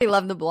I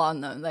love the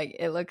blonde though. Like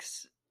it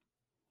looks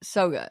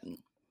so good.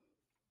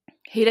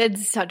 He did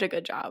such a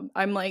good job.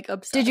 I'm like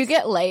obsessed. Did you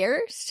get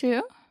layers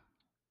too?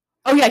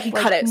 Oh yeah, he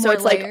Like, cut it. So more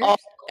it's like layers? all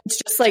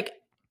it's just like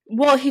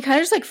well, he kind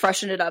of just like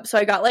freshened it up. So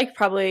I got like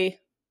probably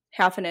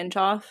half an inch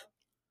off.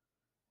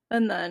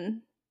 And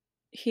then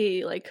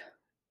he like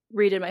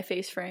redid my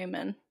face frame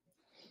and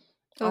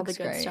all the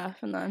good great. stuff.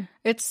 And then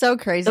It's so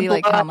crazy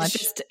like how much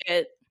just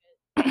it.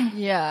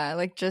 Yeah,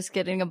 like just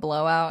getting a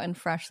blowout and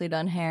freshly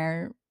done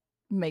hair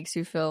makes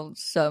you feel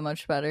so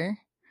much better.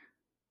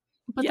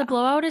 But the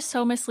blowout is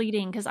so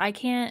misleading because I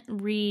can't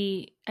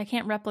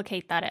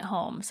replicate that at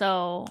home.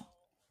 So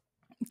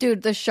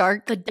dude, the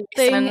shark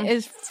thing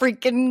is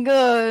freaking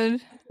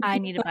good. I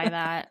need to buy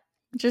that.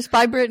 Just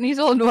buy Brittany's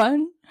old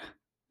one.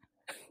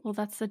 Well,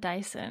 that's the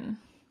Dyson.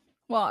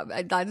 Well,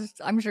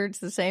 I'm sure it's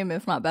the same,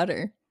 if not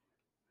better.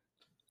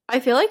 I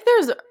feel like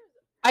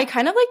I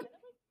kind of like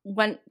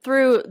went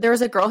through, there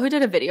was a girl who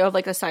did a video of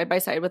like a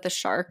side-by-side with the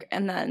shark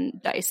and then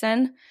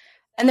Dyson,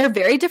 and they're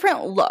very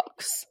different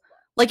looks.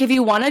 Like if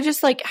you want to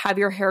just like have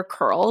your hair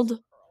curled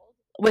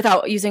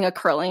without using a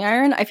curling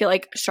iron, I feel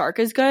like shark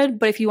is good.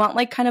 But if you want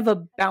like kind of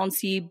a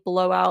bouncy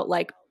blowout,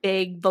 like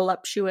big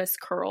voluptuous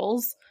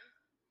curls,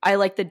 I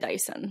like the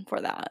Dyson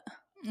for that.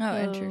 Oh,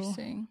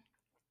 interesting.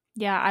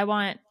 Yeah, I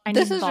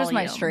this is volume. Just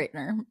my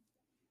straightener.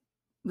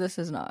 This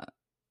is not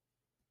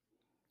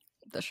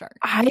the shark.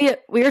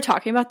 We were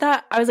talking about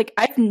that. I was like,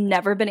 I've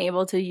never been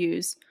able to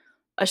use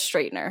a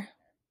straightener.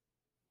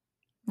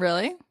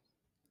 Really?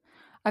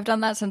 I've done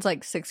that since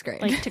like 6th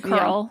grade. Like to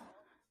curl.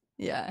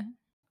 Yeah.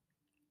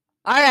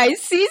 All right,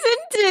 season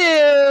 2.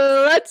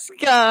 Let's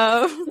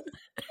go.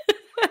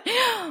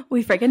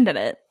 We freaking did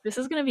it. This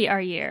is going to be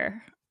our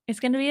year. It's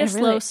going to be a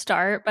slow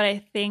start, but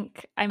I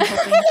think I'm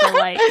hoping for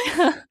like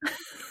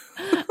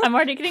I'm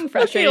already getting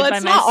frustrated by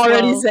my not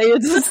already say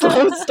it's a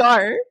slow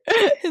start.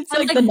 It's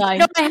like the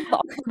 9. I don't have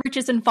all the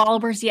riches and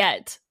followers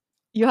yet.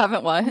 You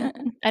haven't what?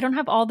 I don't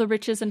have all the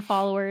riches and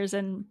followers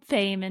and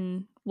fame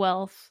and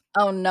wealth.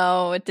 Oh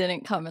no, it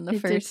didn't come in the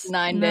first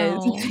 9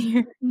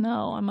 days.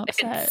 No, I'm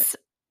upset.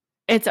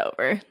 It's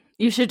over.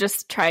 You should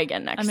just try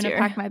again next year. I'm going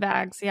to pack my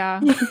bags, yeah.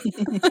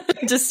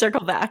 Just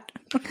circle back.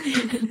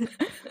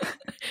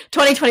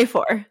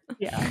 2024.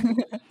 Yeah.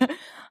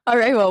 All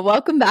right, well,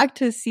 welcome back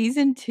to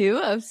season 2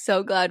 of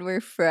So Glad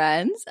We're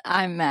Friends.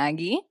 I'm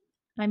Maggie.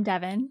 I'm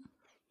Devin.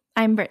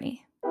 I'm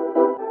Brittany.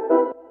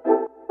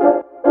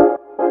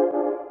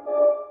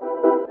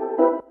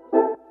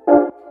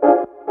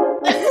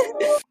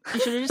 You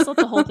should have just let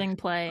the whole thing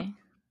play.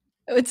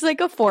 It's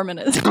like a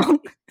 4-minute song.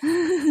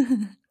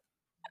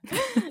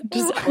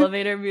 Just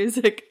elevator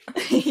music.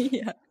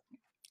 Yeah.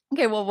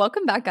 Okay, well,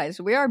 welcome back,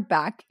 guys. We are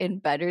back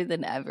and better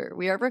than ever.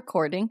 We are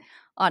recording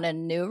on a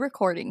new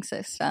recording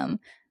system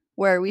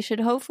where we should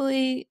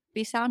hopefully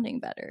be sounding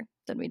better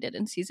than we did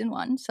in season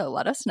 1. So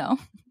let us know.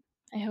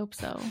 I hope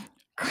so.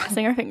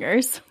 Crossing our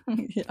fingers.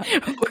 Yeah.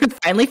 We're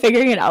finally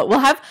figuring it out. We'll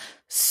have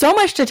so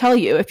much to tell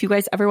you if you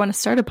guys ever want to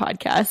start a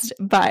podcast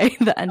by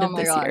the end of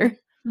this year.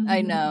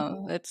 I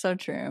know. It's so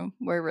true.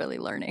 We're really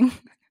learning.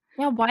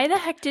 Yeah, why the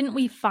heck didn't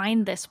we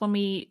find this when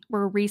we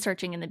were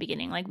researching in the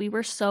beginning? Like, we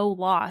were so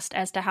lost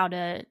as to how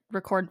to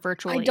record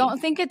virtually. I don't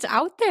think it's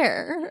out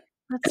there.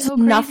 That's so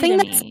crazy nothing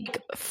to that's me.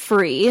 like,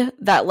 free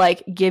that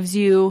like gives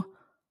you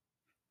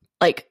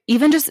like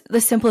even just the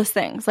simplest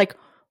things. Like,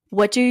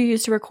 what do you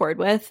use to record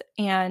with?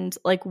 And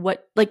like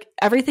what like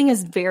everything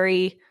is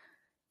very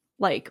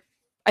like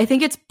I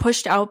think it's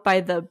pushed out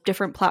by the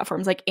different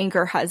platforms. Like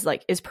Anchor has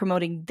like is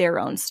promoting their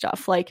own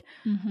stuff. Like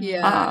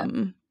yeah.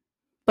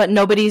 But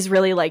nobody's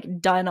really like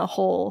done a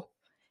whole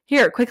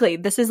here quickly.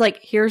 This is like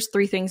here's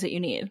 3 things that you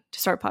need to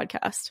start a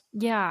podcast.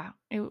 Yeah,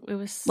 it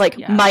was like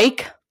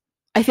mic.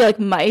 I feel like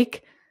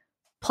mic,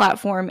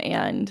 platform,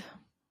 and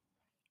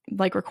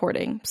like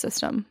recording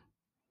system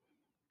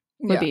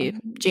would be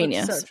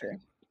genius. That's so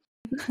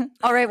true.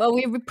 All right, well,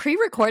 we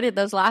pre-recorded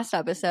those last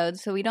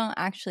episodes, so we don't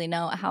actually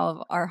know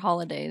how our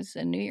holidays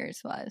and New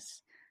Year's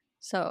was.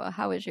 So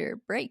how was your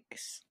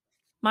breaks?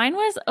 Mine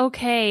was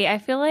okay. I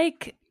feel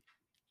like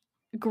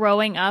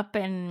growing up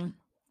and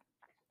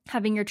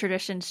having your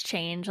traditions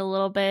change a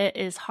little bit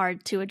is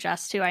hard to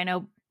adjust to. I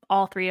know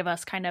all 3 of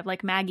us kind of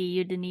like Maggie,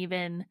 you didn't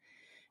even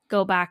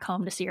go back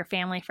home to see your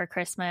family for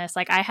Christmas.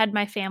 Like I had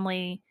my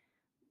family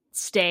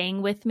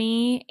staying with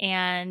me,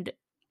 and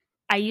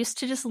I used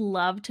to just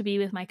love to be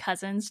with my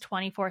cousins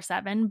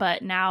 24/7,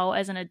 but now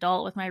as an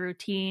adult with my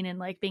routine and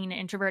like being an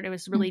introvert, it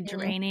was really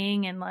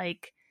draining and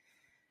like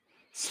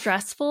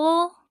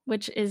stressful,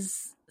 which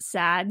is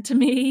sad to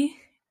me.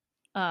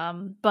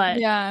 But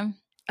yeah.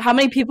 How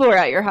many people were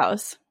at your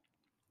house?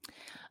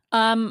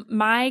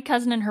 My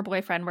cousin and her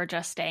boyfriend were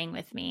just staying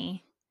with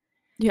me.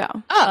 Yeah.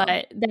 Oh.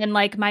 But then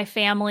like my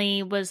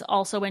family was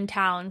also in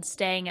town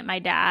staying at my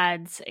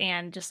dad's,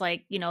 and just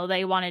like, you know,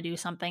 they want to do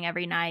something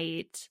every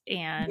night,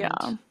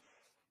 and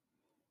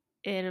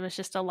it was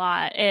just a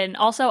lot. And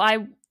also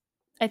I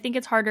think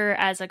it's harder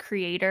as a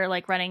creator,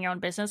 like running your own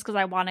business, because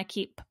I want to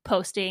keep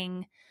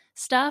posting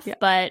stuff. Yeah.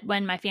 But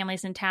when my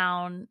family's in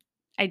town,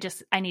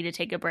 I need to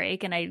take a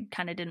break, and I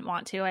kind of didn't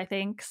want to, I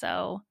think.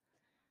 So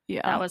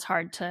Yeah. that was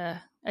hard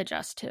to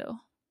adjust to.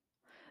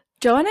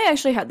 Joe and I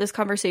actually had this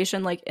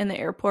conversation like in the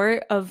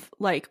airport of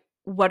like,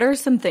 what are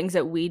some things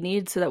that we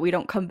need so that we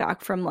don't come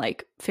back from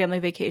like family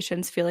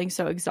vacations feeling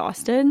so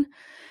exhausted?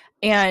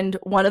 And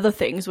one of the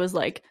things was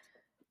like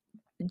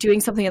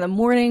doing something in the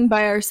morning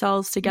by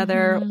ourselves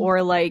together,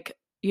 or like,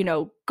 you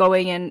know,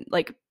 going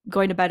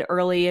to bed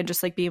early and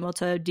just like being able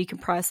to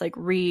decompress, like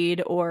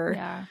read, or,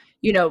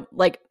 you know,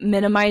 like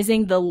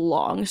minimizing the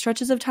long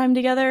stretches of time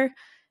together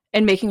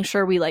and making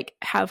sure we like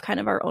have kind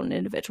of our own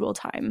individual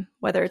time,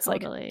 whether it's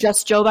like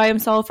just Joe by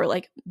himself or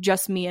like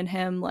just me and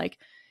him. Like,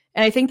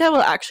 and I think that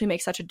will actually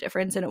make such a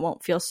difference, and it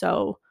won't feel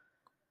so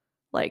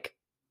like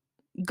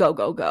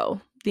go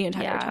the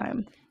entire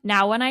time.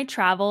 Now when I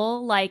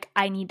travel, like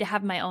I need to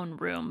have my own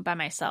room by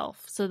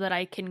myself so that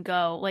I can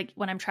go, like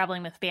when I'm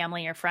traveling with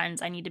family or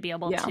friends, I need to be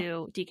able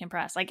to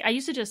decompress. Like I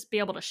used to just be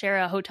able to share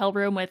a hotel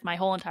room with my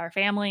whole entire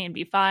family and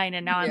be fine.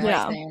 And now I'm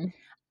like,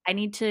 I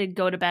need to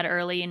go to bed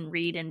early and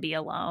read and be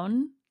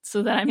alone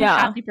so that I'm a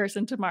happy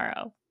person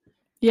tomorrow.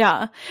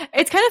 Yeah.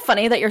 It's kind of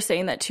funny that you're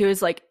saying that too,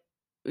 is like,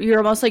 you're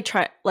almost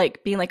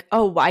like being like,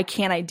 oh, why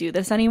can't I do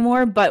this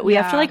anymore? But we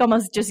have to like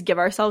almost just give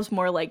ourselves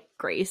more like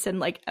grace and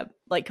like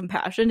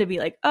compassion to be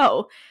like,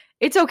 oh,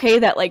 it's okay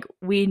that like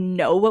we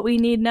know what we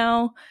need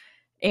now,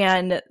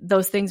 and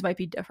those things might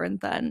be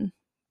different than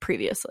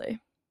previously.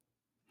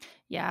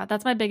 Yeah,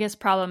 that's my biggest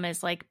problem,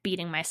 is like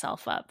beating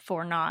myself up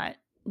for not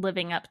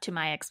living up to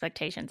my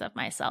expectations of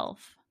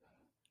myself.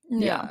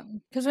 Yeah,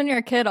 because when you're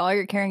a kid, all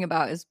you're caring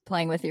about is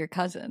playing with your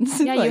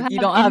cousins. Yeah, like, you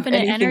don't have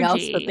anything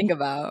else to think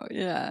about.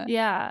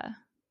 Yeah.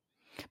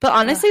 But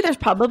honestly, there's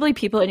probably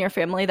people in your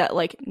family that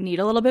like need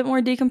a little bit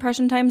more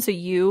decompression time. So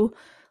you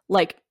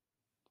like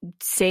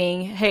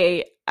saying,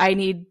 "Hey, I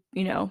need,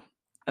 you know,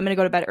 I'm going to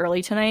go to bed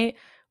early tonight,"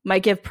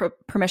 might give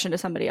permission to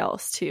somebody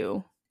else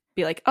to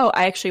be like, "Oh,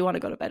 I actually want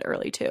to go to bed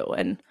early too,"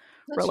 and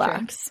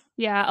relax. True.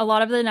 Yeah, a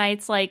lot of the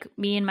nights, like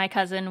me and my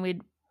cousin,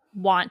 we'd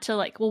want to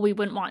like, well, we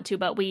wouldn't want to,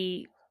 but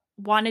we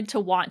want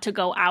to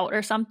go out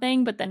or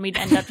something, but then we'd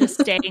end up just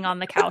staying on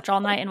the couch all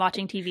night and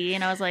watching TV.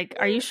 And I was like,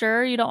 "Are you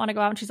sure you don't want to go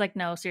out?" And she's like,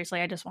 "No,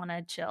 seriously, I just want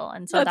to chill."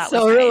 And so that's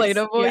that was so nice.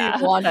 relatable. Yeah.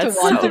 You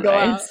want to go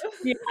out.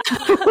 Yeah.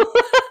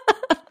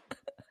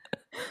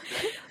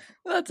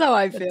 That's how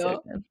I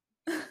feel.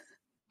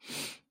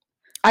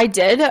 I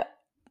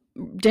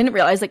didn't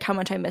realize like how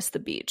much I missed the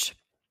beach.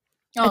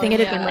 I think it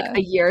had been like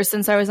a year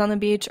since I was on the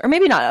beach, or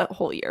maybe not a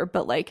whole year,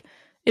 but like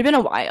it'd been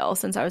a while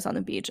since I was on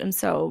the beach. And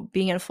so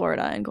being in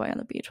Florida and going on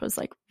the beach was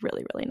like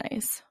really, really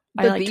nice.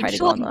 The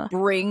beach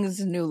brings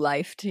new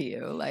life to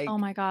you. Like, oh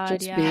my God,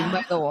 just being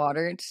by the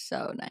water, it's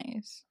so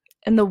nice.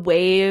 And the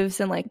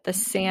waves and like the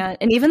sand.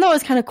 And even though it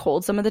was kind of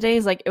cold some of the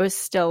days, like it was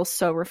still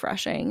so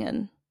refreshing.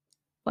 And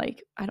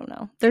like, I don't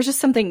know. There's just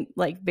something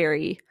like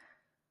very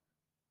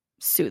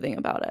soothing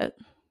about it.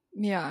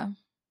 Yeah.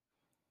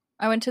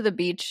 I went to the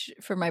beach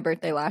for my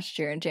birthday last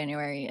year in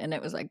January, and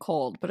it was like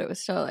cold, but it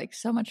was still like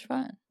so much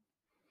fun.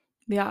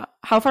 Yeah.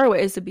 How far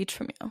away is the beach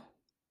from you?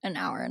 An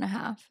hour and a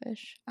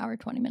half-ish, hour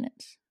 20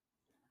 minutes.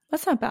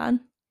 That's not bad.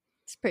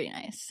 It's pretty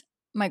nice.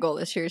 My goal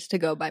this year is to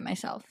go by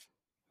myself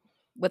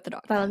with the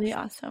dog. That would be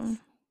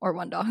awesome. Or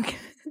one dog.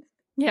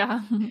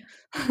 Yeah.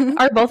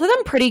 Are both of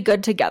them pretty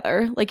good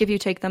together? Like if you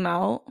take them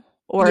out?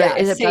 Or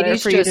is it better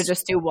for you to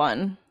just do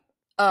one?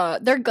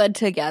 They're good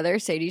together.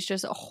 Sadie's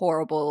just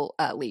horrible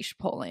at leash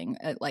pulling.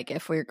 Like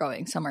if we're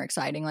going somewhere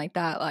exciting like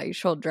that, like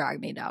she'll drag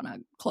me down a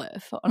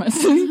cliff,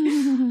 honestly.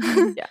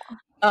 Yeah.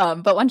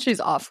 But once she's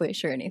off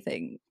leash or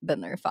anything,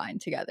 then they're fine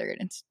together,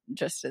 and it's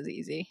just as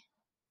easy.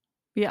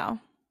 Yeah.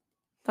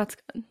 That's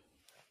good.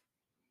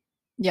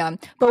 Yeah.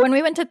 But when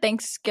we went to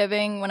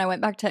Thanksgiving, when I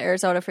went back to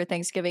Arizona for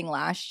Thanksgiving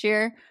last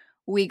year,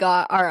 we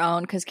got our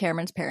own, because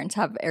Cameron's parents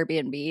have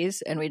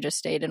Airbnbs, and we just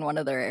stayed in one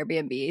of their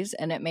Airbnbs,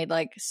 and it made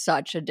like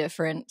such a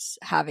difference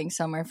having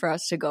somewhere for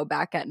us to go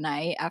back at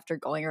night after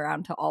going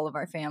around to all of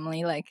our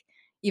family. Like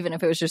even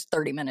if it was just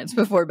 30 minutes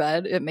before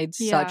bed, it made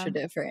such a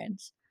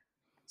difference.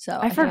 So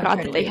I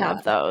forgot that they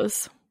have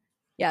those.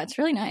 Yeah, it's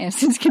really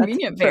nice. It's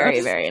convenient.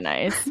 Very, very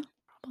nice.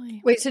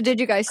 Wait, so did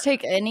you guys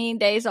take any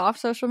days off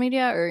social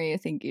media, or you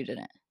think you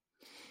didn't?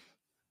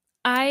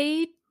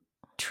 I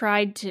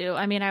tried to.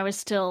 I mean, I was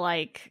still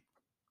like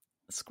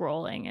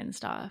scrolling and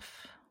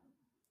stuff.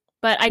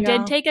 But I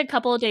did take a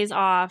couple of days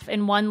off,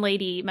 and one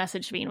lady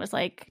messaged me and was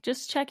like,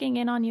 "Just checking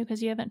in on you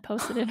because you haven't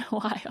posted in a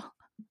while."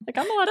 Like,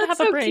 I'm allowed to have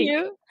a break.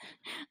 Cute.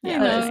 Yeah,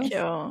 that is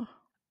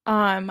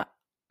cute.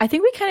 I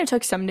think we kind of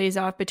took some days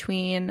off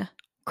between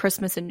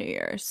Christmas and New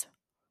Year's,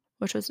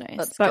 which was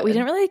nice. But we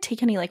didn't really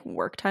take any like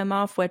work time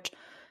off, which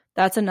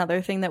that's another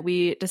thing that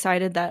we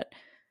decided that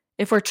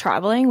if we're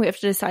traveling, we have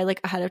to decide like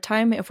ahead of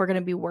time if we're going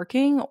to be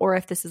working or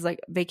if this is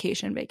like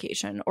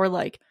vacation, or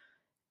like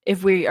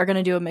if we are going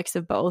to do a mix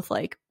of both,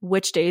 like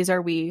which days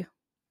are we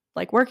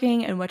like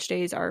working and which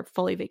days are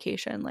fully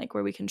vacation, like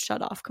where we can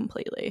shut off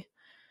completely.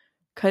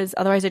 Because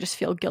otherwise I just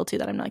feel guilty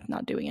that I'm like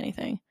not doing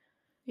anything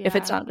if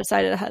it's not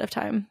decided ahead of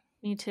time.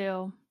 Me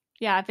too.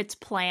 Yeah, if it's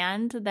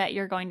planned that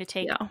you're going to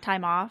take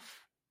time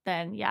off,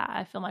 then yeah,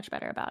 I feel much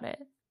better about it.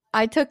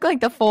 I took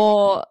like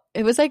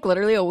it was like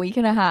literally a week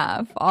and a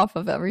half off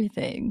of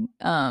everything,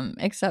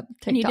 except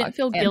TikTok. And you didn't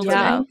feel guilty?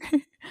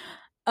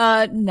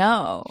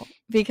 No,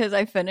 because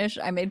I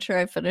made sure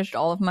I finished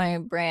all of my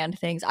brand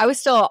things. I was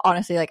still,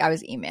 honestly, like I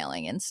was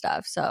emailing and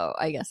stuff, so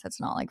I guess that's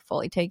not like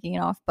fully taking it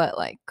off, but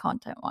like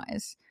content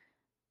wise,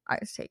 I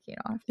was taking it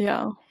off.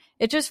 Yeah.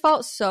 It just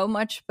felt so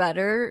much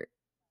better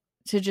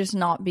to just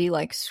not be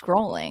like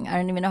scrolling. I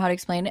don't even know how to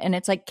explain it, and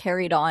it's like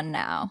carried on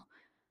now.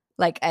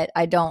 Like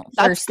I don't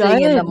first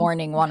thing in the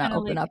morning want to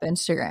open up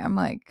Instagram.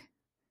 Like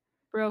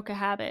broke a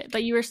habit,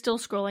 but you were still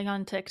scrolling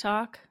on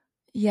TikTok.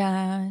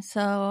 Yeah,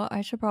 so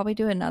I should probably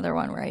do another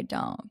one where I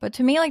don't. But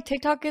to me, like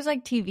TikTok is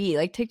like TV.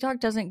 Like TikTok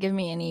doesn't give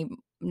me any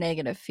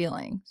negative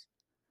feelings.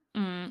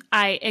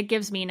 It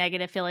gives me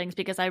negative feelings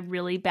because I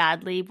really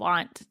badly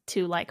want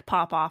to like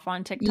pop off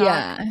on TikTok.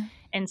 Yeah.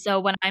 And so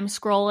when I'm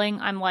scrolling,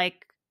 I'm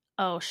like,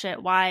 oh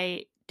shit,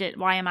 why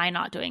am I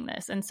not doing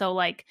this? And so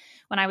like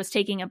when I was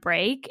taking a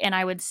break and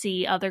I would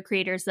see other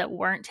creators that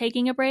weren't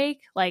taking a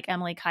break, like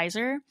Emily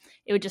Kaiser,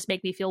 it would just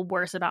make me feel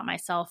worse about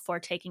myself for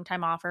taking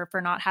time off or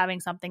for not having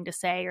something to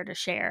say or to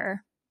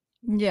share.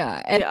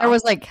 Yeah. And there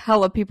was like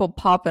hella people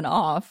popping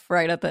off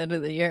right at the end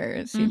of the year,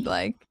 it seemed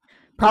like.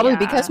 Probably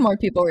because more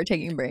people were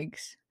taking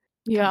breaks.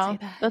 Yeah,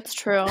 that's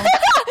true.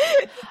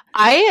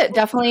 I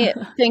definitely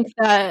think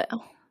that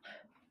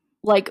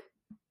like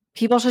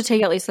people should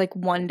take at least like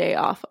one day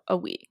off a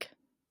week.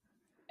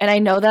 And I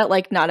know that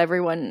like not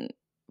everyone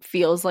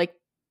feels like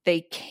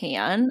they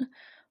can,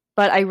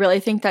 but I really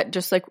think that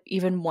just like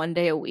even one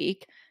day a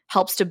week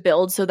helps to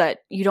build so that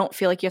you don't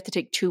feel like you have to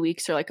take 2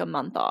 weeks or like a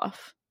month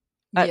off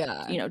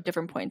at, you know,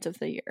 different points of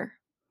the year.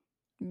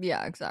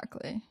 Yeah,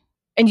 exactly.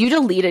 And you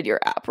deleted your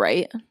app,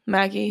 right,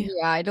 Maggie?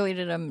 Yeah, I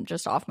deleted them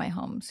just off my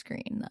home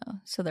screen though.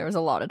 So there was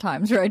a lot of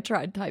times where I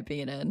tried typing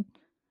it in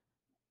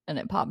and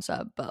it pops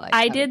up, but like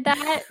I did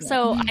that.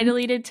 So I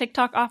deleted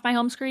TikTok off my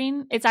home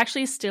screen. It's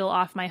actually still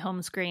off my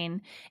home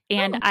screen,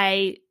 and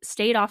I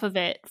stayed off of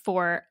it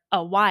for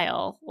a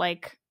while,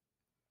 like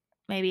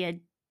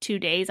maybe 2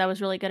 days. I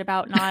was really good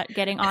about not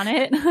getting on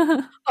it.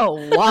 Oh, wow.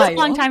 It was a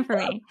long time for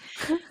me.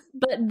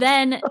 But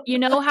then you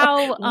know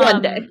how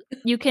one day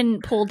you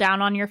can pull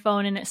down on your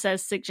phone and it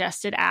says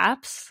suggested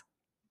apps.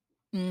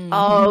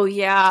 Oh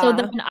yeah. So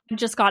then I've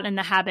just gotten in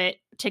the habit.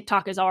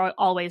 TikTok is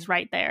always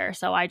right there,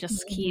 so I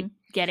just keep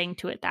getting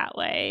to it that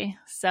way.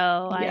 So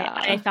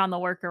I found the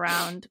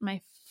workaround.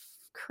 My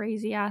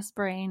crazy ass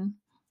brain.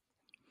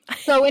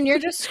 So when you're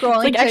just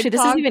scrolling, like actually,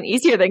 this is even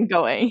easier than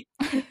going.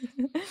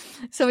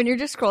 So when you're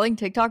just scrolling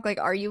TikTok, like,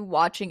 are you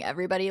watching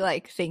everybody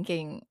like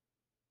thinking,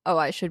 "Oh,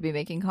 I should be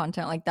making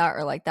content like that,"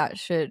 or like that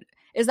should?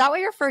 Is that what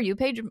your For You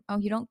page? Oh,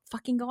 you don't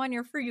fucking go on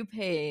your For You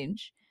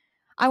page.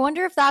 I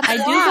wonder if that's I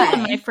why. do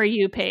go on my For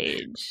You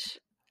page.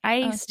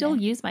 I still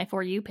use my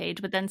For You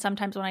page, but then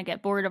sometimes when I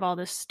get bored of all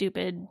the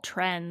stupid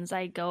trends,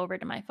 I go over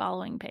to my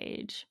following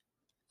page.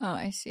 Oh,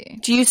 I see.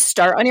 Do you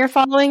start on your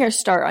following or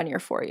start on your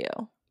For You?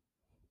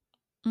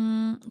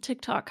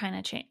 TikTok kind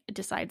of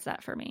decides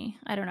that for me.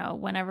 I don't know.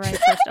 Whenever I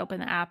first open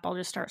the app, I'll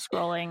just start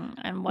scrolling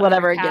and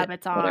whatever tab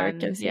it's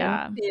on.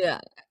 Yeah.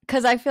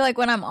 Because I feel like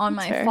when I'm on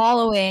my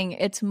following,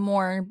 it's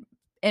more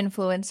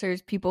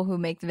influencers, people who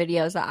make the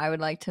videos that I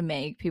would like to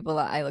make, people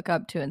that I look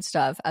up to and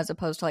stuff, as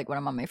opposed to like when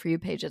I'm on my For You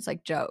page, it's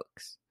like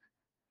jokes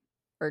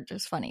or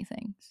just funny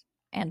things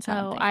and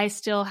something. I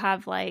still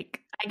have like,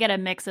 I get a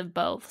mix of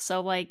both.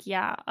 So like,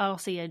 yeah, I'll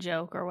see a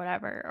joke or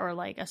whatever, or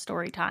like a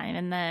story time,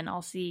 and then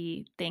I'll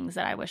see things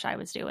that I wish I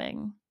was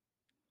doing.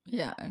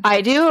 Yeah. I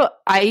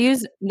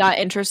use not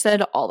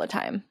interested all the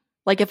time.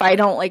 Like if I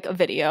don't like a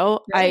video,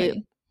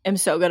 I am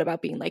so good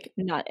about being like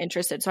not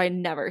interested, so I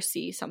never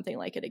see something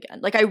like it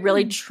again. Like I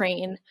really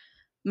train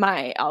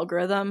my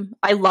algorithm.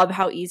 I love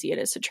how easy it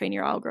is to train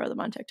your algorithm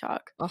on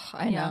TikTok. Oh,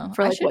 I know.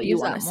 For like what you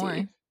want to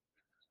see.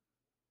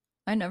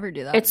 I never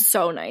do that. It's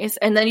so nice.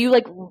 And then you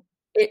like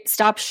it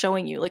stops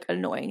showing you like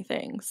annoying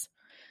things.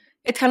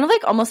 It's kind of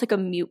like almost like a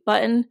mute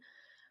button,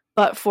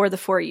 but for the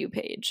For You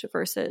page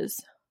versus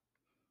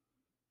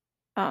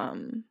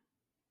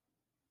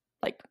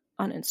like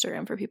on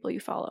Instagram for people you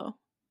follow.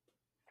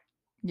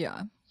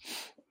 Yeah.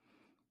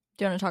 Do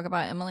you want to talk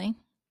about Emily?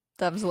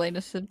 Dev's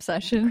latest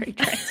obsession. Great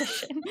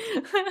transition.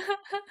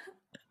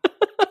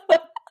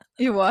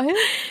 You what?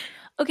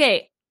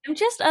 Okay, I'm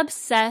just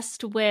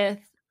obsessed with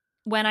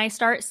when I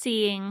start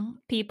seeing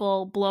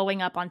people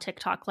blowing up on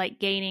TikTok, like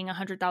gaining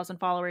 100,000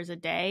 followers a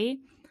day.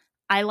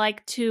 I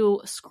like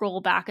to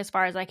scroll back as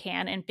far as I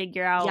can and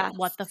figure out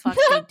what the fuck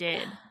they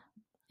did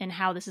and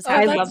how this is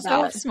happening. I love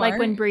that. So like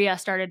when Bria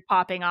started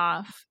popping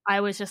off,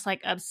 I was just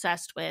like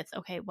obsessed with,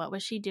 okay, what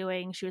was she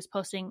doing? She was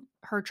posting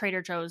her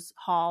Trader Joe's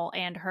haul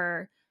and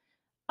her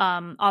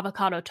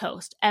avocado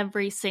toast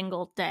every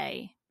single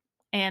day.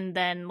 And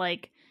then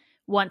like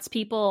once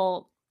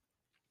people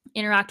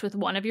interact with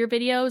one of your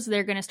videos,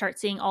 they're going to start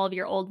seeing all of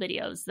your old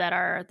videos that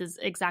are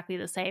exactly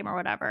the same or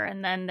whatever.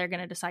 And then they're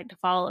going to decide to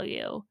follow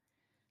you.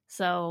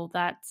 So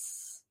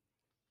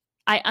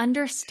I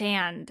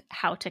understand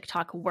how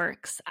TikTok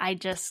works. I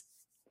just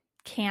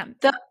can't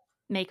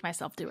make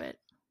myself do it.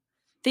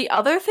 The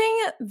other thing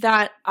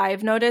that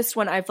I've noticed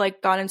when I've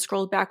like gone and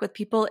scrolled back with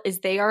people is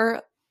they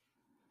are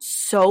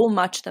so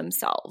much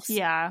themselves.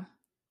 Yeah.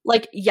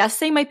 Like, yes,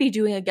 they might be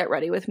doing a get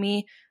ready with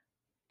me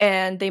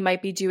and they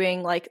might be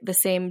doing like the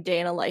same day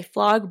in a life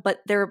vlog,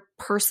 but their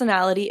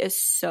personality is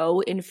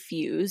so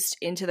infused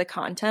into the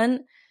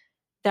content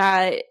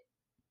that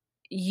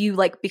you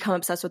like become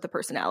obsessed with the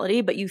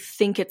personality, but you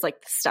think it's like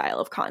the style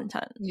of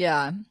content.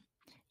 Yeah.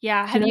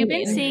 Yeah. Do you Have know you what I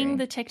been mean? seeing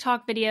the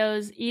TikTok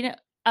videos, you know,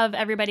 of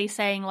everybody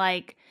saying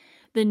like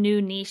the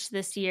new niche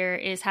this year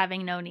is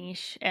having no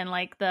niche, and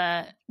like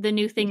the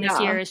new thing this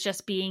Yeah. year is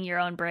just being your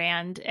own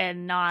brand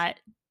and not.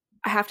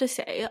 I have to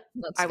say,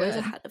 That's I was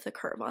good. ahead of the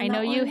curve on I know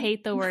that you one.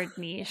 hate the word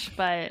niche,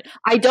 but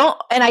I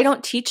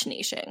don't teach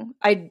niching.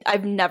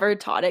 I've never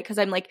taught it because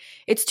I'm like,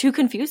 it's too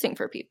confusing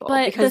for people.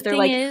 But because the they're thing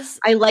like, is,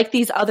 I like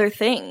these other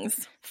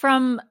things.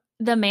 from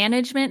the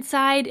management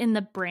side and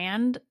the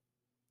brand,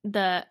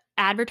 the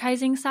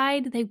advertising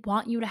side, they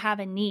want you to have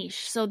a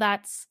niche. So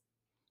that's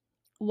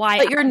why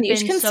But your I've niche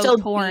been can so still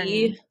torn.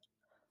 be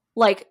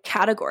like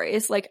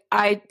categories. Like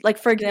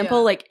for example,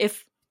 Yeah. like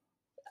if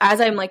as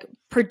I'm like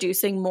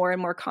producing more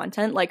and more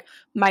content, like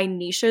my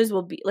niches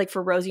will be like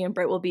for Rosie and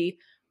Britt will be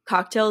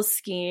cocktails,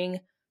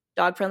 skiing,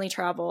 dog friendly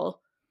travel.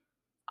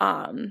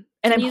 And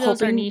To I'm me,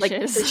 those are hoping like to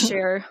niches.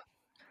 share,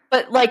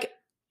 but like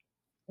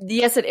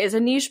yes, it is a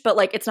niche, but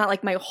like it's not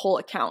like my whole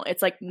account.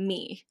 It's like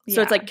me.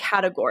 So it's Yeah. like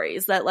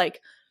categories that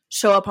like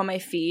show up on my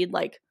feed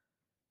like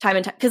time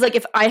and time. Because like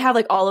if I have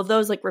like all of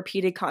those like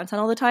repeated content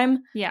all the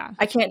time, Yeah.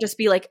 I can't just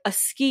be like a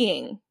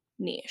skiing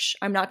niche.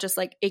 I'm not just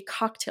like a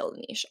cocktail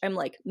niche. I'm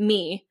like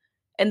me,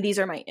 and these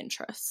are my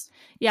interests.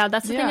 Yeah,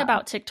 that's the thing Yeah.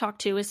 about TikTok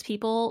too, is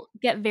people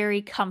get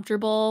very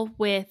comfortable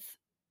with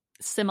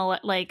similar,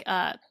 like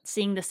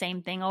seeing the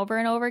same thing over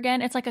and over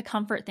again. It's like a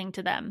comfort thing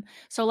to them.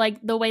 So like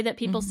the way that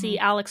people see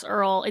Alex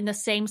Earl in the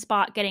same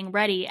spot getting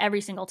ready every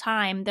single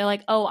time, they're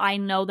like, oh, I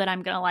know that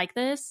I'm gonna like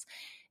this.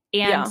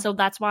 And Yeah. so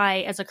that's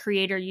why as a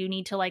creator you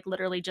need to like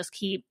literally just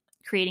keep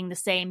creating the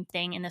same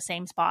thing in the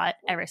same spot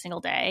every single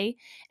day.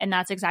 And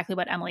that's exactly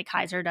what Emily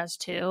Kaiser does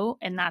too.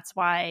 And that's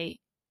why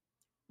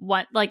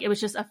it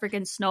was just a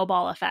freaking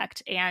snowball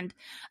effect. And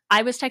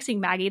I was texting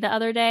Maggie the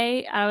other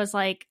day. I was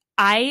like,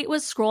 I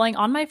was scrolling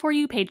on my For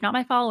You page, not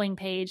my following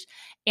page,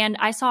 and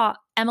I saw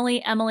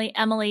Emily,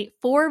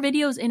 4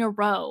 videos in a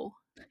row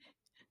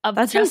of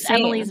That's just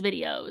insane. Emily's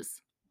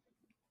videos.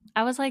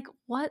 I was like,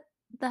 what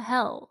the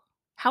hell?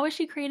 How is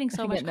she creating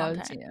so much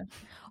content?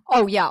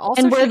 Oh yeah.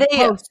 Also, And were she they?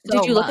 posts Did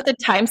so you look at much.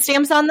 the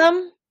timestamps on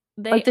them?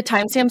 Like the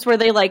timestamps, were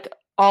they like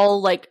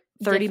all like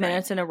 30 Different.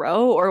 minutes in a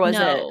row, or was it?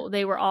 No,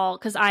 they were all,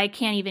 because I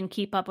can't even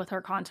keep up with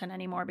her content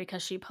anymore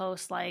because she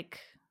posts like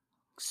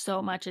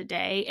so much a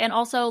day. And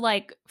also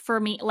like for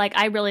me, like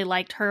I really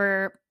liked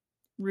her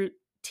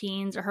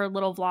routines or her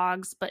little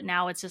vlogs, but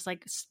now it's just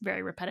like it's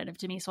very repetitive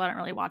to me, so I don't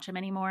really watch them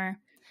anymore.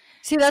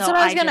 See, that's So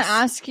what I was I gonna just-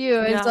 ask you.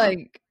 Is Yeah.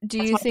 like, do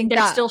That's you why think they're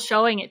that still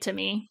showing it to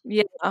me?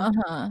 Yeah.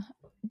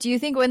 Do you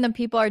think when the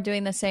people are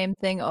doing the same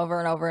thing over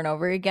and over and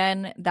over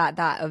again, that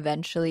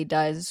eventually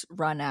does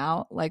run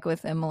out, like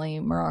with Emily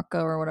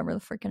Morocco or whatever the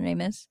freaking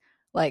name is?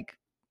 Like,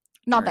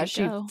 not that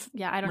she, Mariko.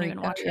 Yeah, I don't even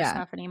Mariko, watch her yeah.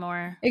 stuff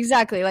anymore.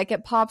 Exactly. Like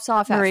it pops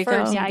off at Mariko.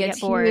 first Yeah, and I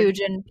gets get bored. huge,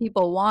 and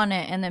people want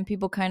it, and then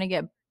people kind of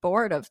get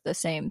bored of the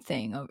same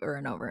thing over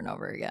and over and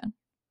over again.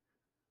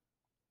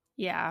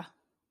 Yeah.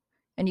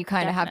 And you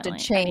kind of have to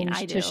Definitely. I mean, change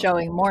I to do.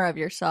 showing more of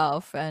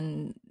yourself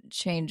and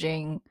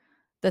changing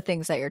the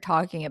things that you're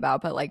talking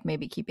about, but like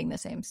maybe keeping the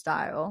same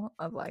style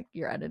of like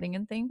your editing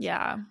and things.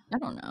 Yeah. I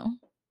don't know.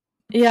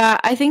 Yeah,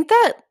 I think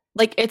that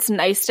like it's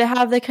nice to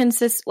have the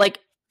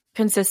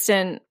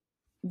consistent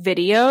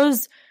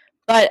videos,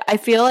 but I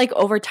feel like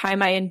over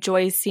time I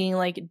enjoy seeing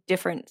like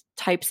different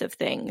types of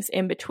things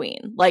in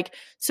between. Like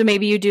so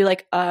maybe you do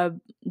like a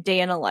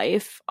day in a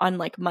life on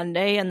like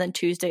Monday, and then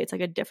Tuesday it's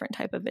like a different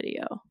type of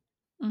video.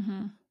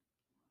 Mm-hmm.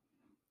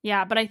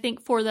 Yeah, but I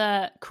think for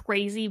the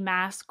crazy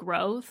mass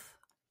growth,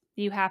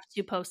 you have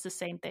to post the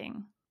same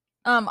thing.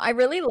 I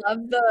really love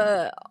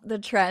the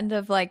trend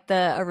of like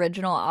the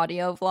original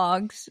audio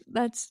vlogs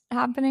that's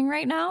happening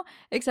right now.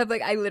 Except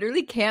like I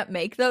literally can't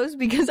make those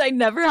because I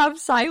never have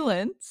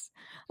silence.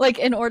 Like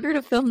in order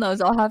to film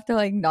those, I'll have to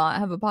like not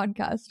have a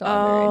podcast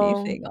on or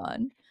anything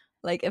on.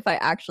 Like if I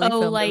actually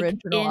film like the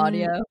original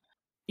audio.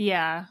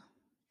 Yeah.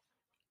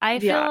 I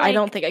feel Yeah, like I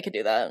don't think I could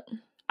do that.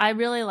 I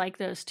really like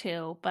those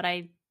too, but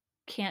I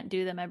can't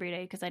do them every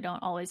day because I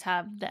don't always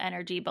have the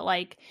energy. But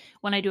like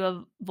when I do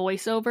a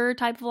voiceover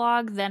type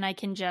vlog, then I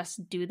can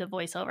just do the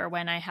voiceover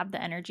when I have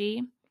the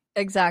energy.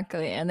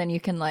 Exactly. And then you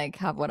can like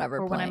have whatever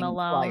Or when I'm playing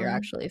while you're alone.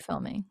 actually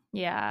filming.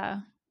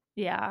 Yeah.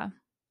 Yeah.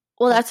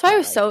 Well, that's why I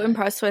was like so that.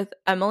 impressed with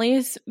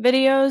Emily's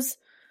videos,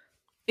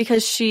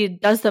 because she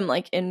does them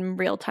like in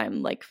real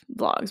time, like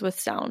vlogs with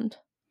sound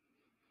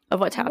of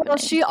what's happening. Well,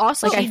 she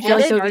also like I She feel like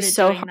just it would be started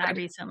so doing that hard.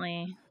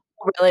 recently.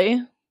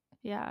 Really?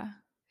 Yeah.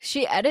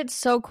 She edits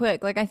so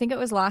quick. Like, I think it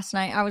was last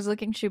night. I was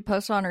looking, she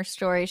posted on her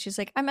story. She's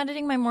like, I'm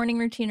editing my morning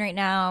routine right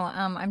now.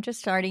 I'm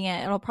just starting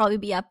it. It'll probably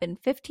be up in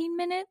 15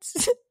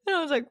 minutes. And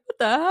I was like, what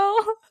the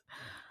hell?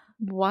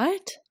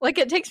 What? Like,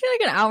 it takes me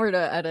like an hour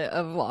to edit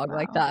a vlog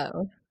like that.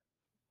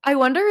 I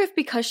wonder if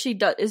because she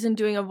isn't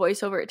doing a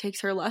voiceover, it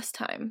takes her less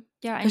time.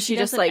 Yeah, and she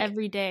does just it like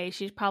every day.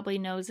 She probably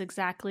knows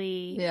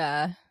exactly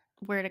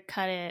where to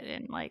cut it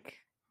and like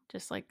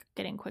just like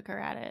getting quicker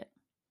at it.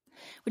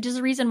 Which is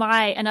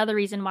another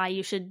reason why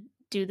you should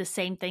do the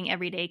same thing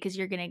every day, because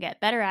you're going to get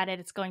better at it.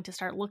 It's going to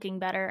start looking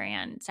better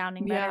and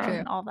sounding better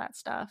and all that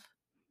stuff.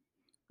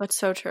 That's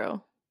so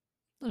true.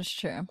 That's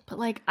true. But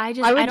like, I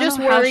don't know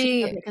how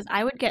she does it, because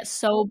I would get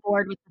so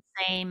bored with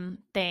the same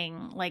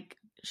thing. Like,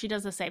 she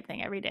does the same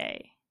thing every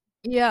day.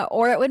 Yeah,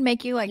 or it would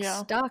make you like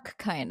stuck,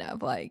 kind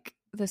of like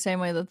the same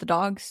way that the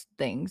dogs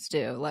things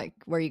do, like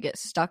where you get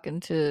stuck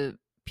into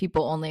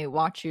people only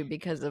watch you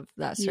because of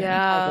that certain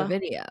type of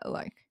video.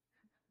 Like,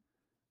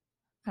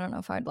 I don't know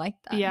if I'd like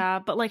that. Yeah,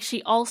 but like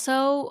she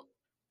also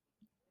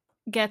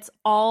gets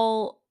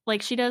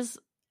she does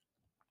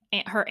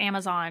her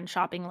Amazon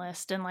shopping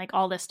list and like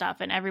all this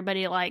stuff, and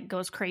everybody like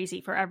goes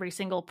crazy for every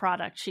single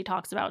product she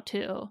talks about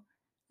too.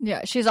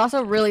 Yeah, she's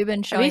also really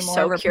been showing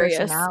more of her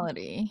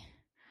personality.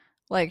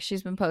 Like,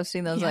 she's been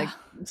posting those like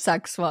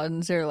sex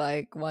ones or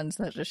like ones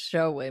that just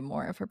show way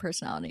more of her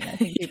personality. And I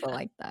think people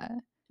like that.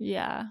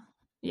 Yeah.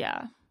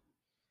 Yeah.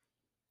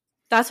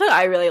 That's what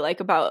I really like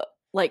about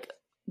like,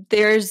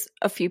 there's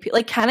a few people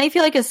like Ken, I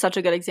feel like is such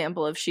a good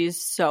example of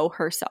she's so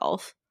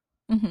herself.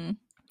 Mm-hmm.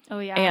 Oh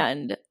yeah.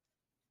 And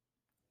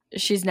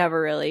she's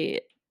never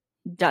really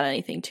done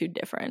anything too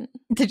different.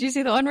 Did you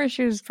see the one where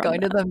she was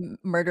going to the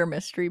murder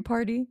mystery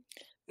party?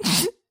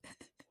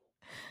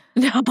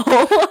 No,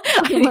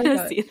 I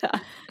didn't see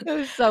that. It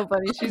was so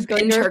funny. She's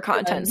going to her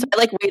content, so I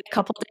like wait a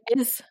couple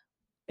days.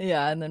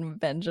 Yeah, and then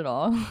binge it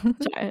all.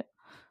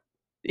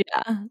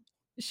 Yeah,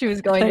 she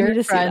was going to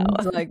her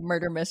friend's like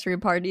murder mystery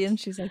party, and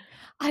she's like,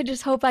 "I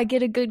just hope I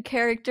get a good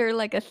character,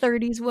 like a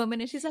 30s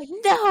woman." And she's like,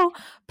 "No,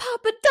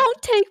 Papa,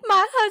 don't take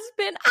my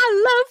husband.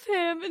 I love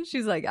him." And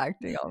she's like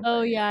acting all.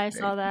 Oh yeah, I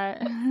saw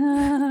that.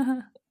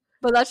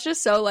 But that's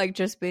just so like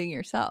just being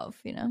yourself,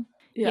 you know?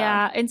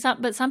 Yeah, and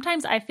but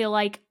sometimes I feel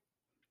like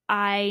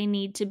I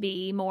need to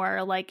be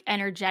more like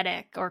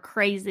energetic or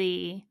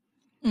crazy,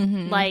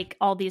 like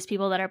all these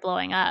people that are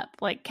blowing up,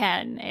 like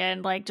Ken,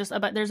 and like there's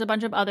a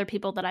bunch of other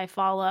people that I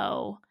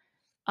follow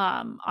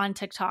on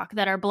TikTok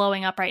that are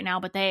blowing up right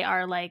now, but they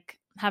are like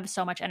have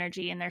so much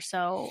energy and they're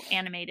so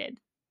animated,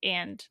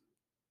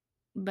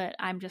 but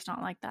I'm just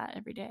not like that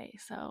every day.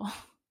 So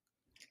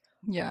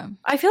yeah,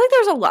 I feel like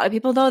there's a lot of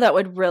people though that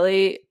would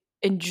really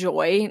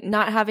enjoy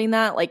not having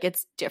that. Like,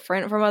 it's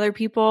different from other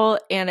people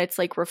and it's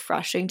like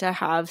refreshing to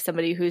have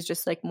somebody who's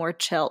just like more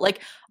chill.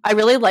 Like, I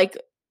really like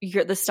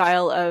the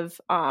style of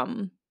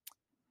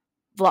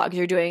vlogs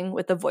you're doing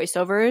with the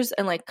voiceovers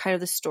and like kind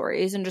of the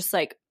stories, and just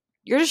like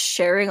you're just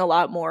sharing a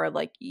lot more of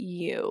like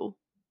you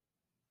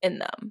in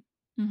them.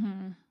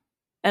 And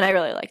I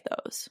really like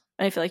those,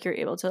 and I feel like you're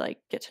able to like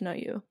get to know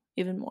you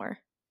even more.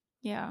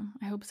 Yeah,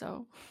 I hope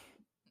so.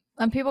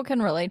 And people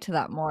can relate to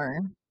that more.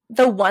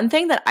 The one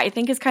thing that I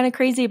think is kind of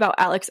crazy about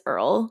Alex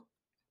Earl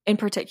in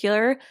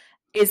particular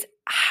is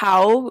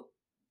how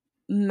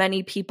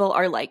many people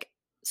are like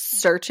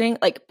searching,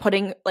 like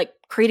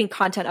creating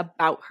content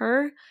about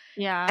her.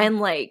 Yeah. And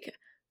like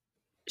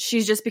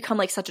she's just become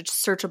like such a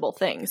searchable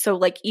thing. So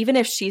like even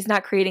if she's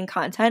not creating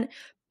content,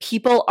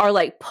 people are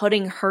like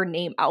putting her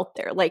name out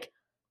there. Like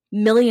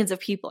millions of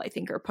people I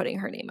think are putting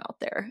her name out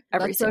there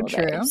every single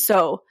day.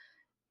 So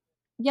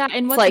yeah,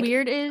 and what's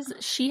weird is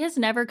she has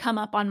never come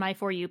up on my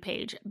For You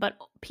page, but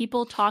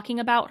people talking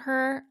about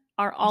her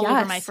are all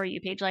over my For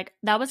You page. Like,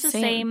 that was the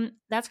same.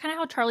 That's kind of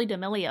how Charli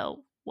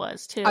D'Amelio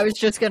was, too. I was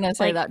just going to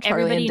say that.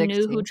 Everybody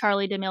knew who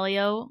Charli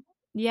D'Amelio.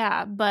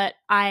 Yeah, but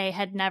I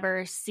had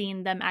never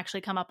seen them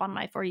actually come up on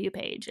my For You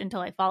page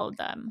until I followed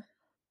them.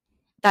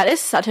 That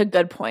is such a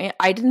good point.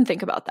 I didn't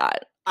think about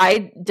that.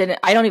 I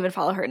don't even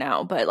follow her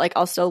now, but like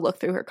I'll still look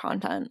through her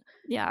content.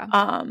 Yeah.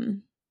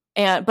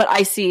 But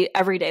I see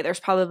every day there's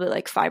probably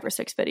like 5 or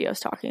 6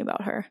 videos talking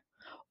about her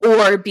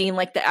or being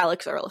like the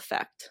Alex Earl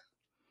effect.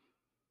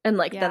 And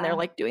like then they're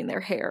like doing their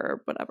hair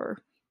or whatever.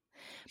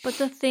 But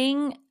the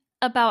thing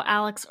about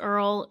Alex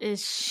Earl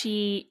is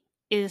she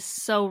is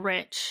so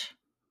rich.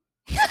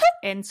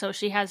 And so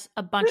she has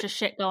a bunch of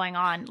shit going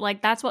on.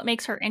 Like, that's what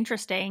makes her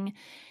interesting.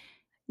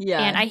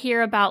 Yeah. And I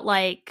hear about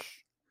like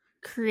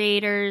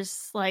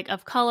creators like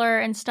of color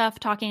and stuff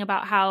talking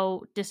about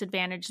how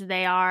disadvantaged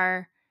they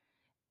are.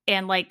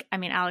 And like, I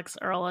mean, Alex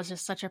Earl is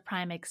just such a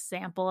prime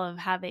example of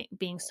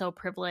being so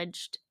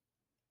privileged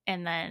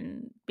and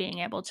then being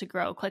able to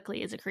grow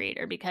quickly as a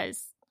creator,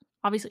 because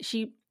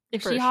obviously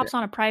if she hops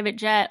on a private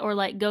jet or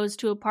like goes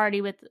to a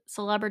party with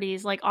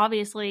celebrities, like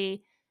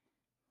obviously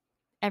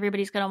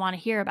everybody's going to want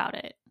to hear about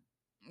it.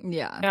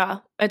 Yeah. Yeah.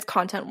 It's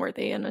content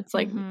worthy and it's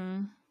like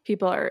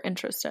people are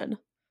interested.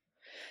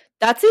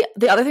 That's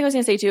the other thing I was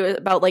going to say too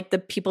about like the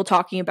people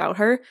talking about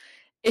her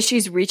is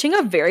she's reaching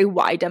a very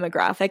wide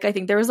demographic. I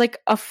think there was like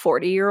a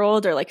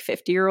 40-year-old or like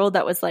 50-year-old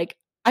that was like,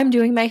 I'm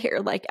doing my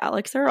hair like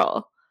Alex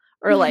Earl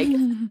or like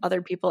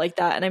other people like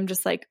that. And I'm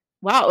just like,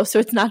 wow. So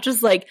it's not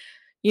just like,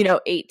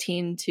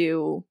 18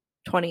 to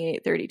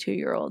 28,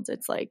 32-year-olds.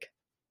 It's like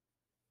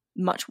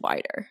much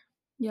wider.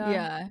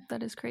 Yeah,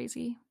 that is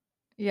crazy.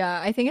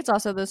 Yeah, I think it's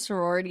also the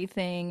sorority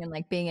thing and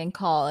like being in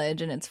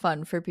college, and it's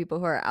fun for people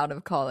who are out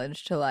of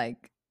college to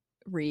like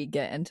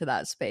get into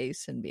that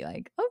space and be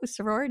like, oh,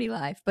 sorority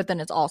life. But then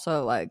it's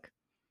also like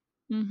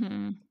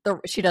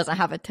she doesn't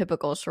have a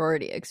typical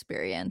sorority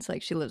experience.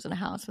 Like she lives in a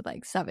house with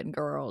like 7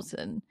 girls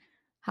and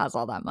has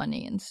all that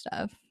money and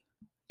stuff.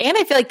 And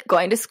I feel like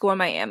going to school in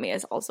Miami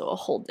is also a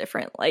whole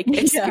different like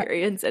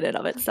experience in and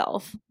of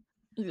itself.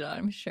 Yeah,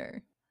 I'm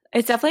sure.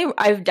 I've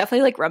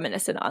definitely like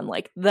reminiscent on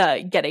like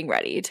the getting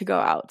ready to go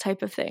out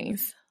type of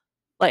things.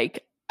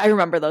 Like I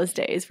remember those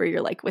days where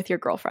you're like with your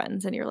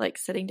girlfriends and you're like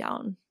sitting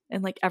down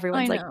and like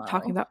everyone's like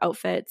talking about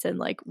outfits and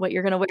like what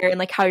you're gonna wear and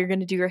like how you're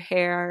gonna do your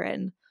hair,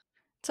 and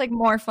it's like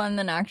more fun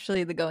than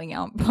actually the going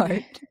out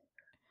part.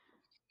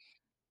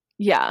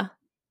 Yeah,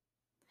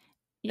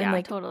 and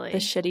like totally the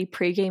shitty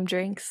pregame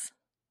drinks.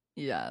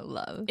 Yeah,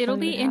 love. It'll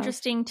be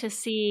interesting to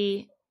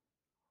see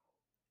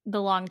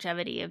the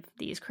longevity of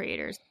these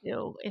creators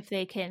too, if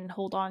they can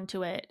hold on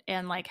to it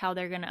and like how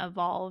they're going to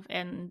evolve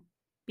and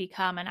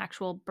become an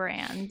actual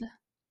brand.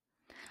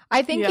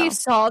 I think you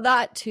saw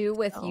that too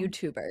with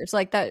YouTubers.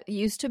 Like that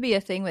used to be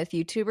a thing with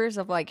YouTubers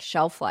of like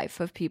shelf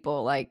life of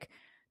people. Like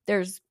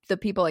there's the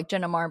people like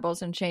Jenna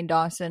Marbles and Shane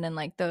Dawson and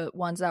like the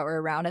ones that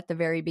were around at the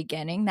very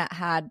beginning that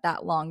had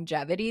that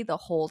longevity the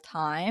whole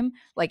time.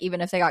 Like even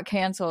if they got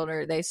canceled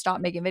or they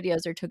stopped making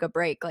videos or took a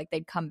break, like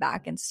they'd come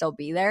back and still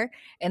be there.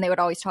 And they would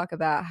always talk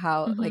about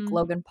how like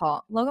Logan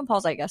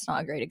Paul's I guess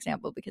not a great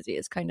example because he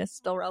is kind of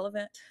still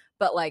relevant,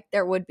 but like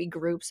there would be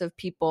groups of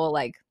people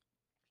like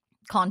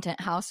content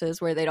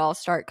houses where they'd all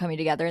start coming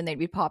together and they'd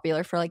be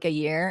popular for like a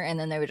year and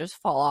then they would just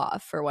fall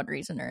off for one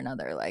reason or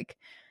another. Like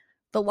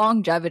the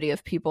longevity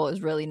of people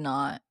is really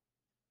not,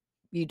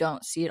 you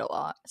don't see it a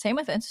lot. Same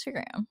with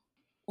Instagram.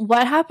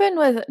 What happened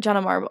with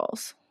Jenna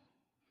Marbles?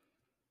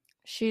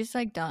 She's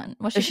like done.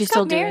 Well, is she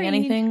still doing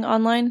anything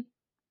online?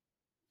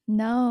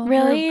 No,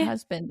 really? Her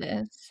husband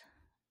is.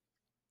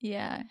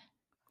 Yeah,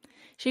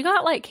 she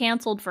got like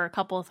canceled for a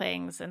couple of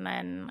things, and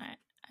then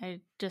I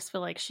just feel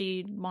like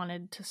she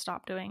wanted to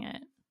stop doing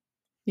it.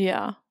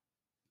 Yeah,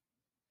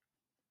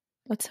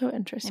 that's so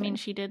interesting. I mean,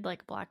 she did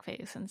like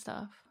blackface and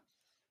stuff.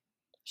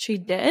 She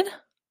did?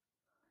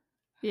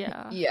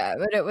 Yeah,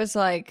 but it was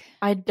like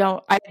I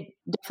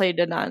definitely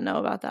did not know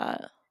about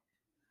that.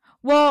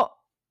 Well,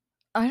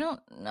 I don't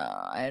know.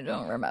 I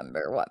don't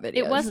remember what videos.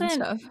 It wasn't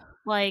and stuff.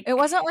 like it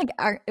wasn't like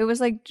it was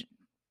like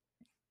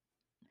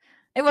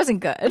it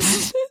wasn't good,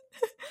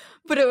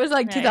 but it was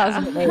like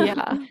 2008.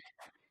 Yeah.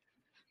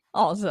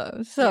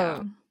 Also,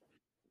 so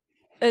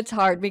it's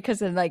hard because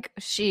then like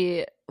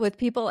she with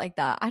people like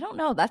that, I don't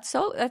know. That's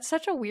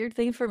such a weird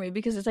thing for me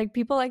because it's like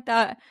people like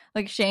that,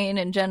 like Shane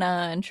and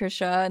Jenna and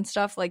Trisha and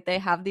stuff, like they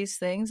have these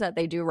things that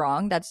they do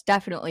wrong. That's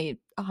definitely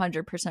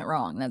 100%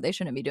 wrong that they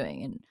shouldn't be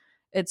doing, and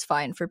it's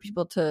fine for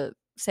people to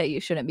say you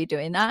shouldn't be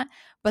doing that.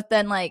 But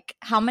then like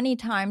how many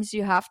times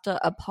you have to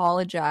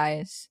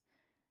apologize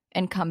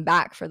and come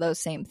back for those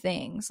same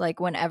things? Like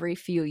when every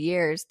few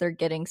years they're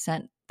getting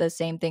sent the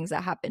same things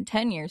that happened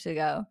 10 years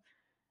ago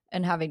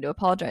and having to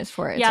apologize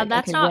for it. Yeah,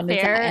 that's not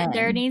fair.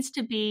 There needs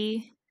to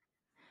be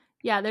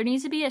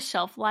a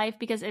shelf life,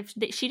 because if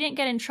she didn't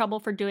get in trouble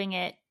for doing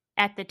it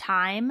at the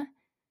time,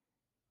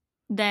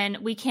 then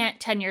we can't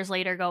 10 years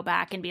later go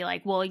back and be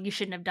like, well, you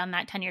shouldn't have done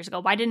that 10 years ago.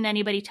 Why didn't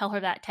anybody tell her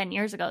that 10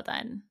 years ago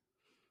then?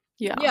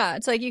 Yeah,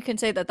 it's like you can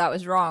say that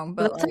was wrong,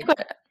 but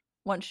like,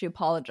 once she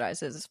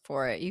apologizes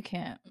for it, you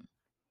can't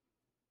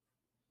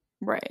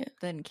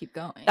then keep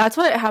going. That's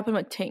what happened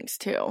with Tinks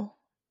too.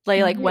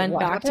 They like went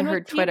back to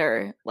her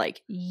Twitter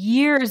like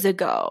years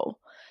ago.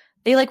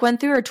 They like went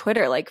through her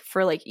Twitter like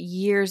for like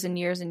years and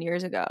years and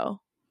years ago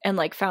and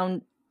like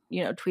found,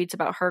 tweets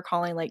about her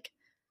calling like,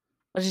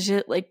 what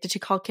did she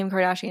call Kim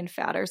Kardashian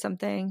fat or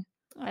something?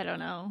 I don't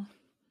know.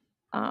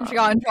 She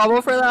got in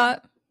trouble for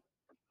that.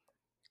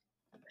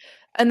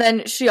 And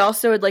then she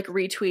also had like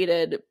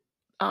retweeted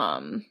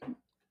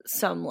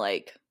some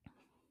like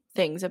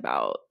things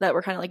about that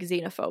were kind of like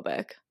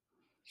xenophobic.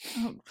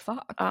 Oh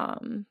fuck.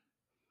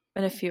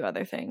 And a few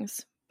other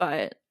things.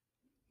 But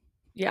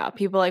yeah,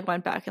 people like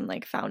went back and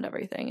like found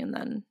everything and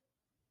then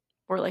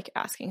were like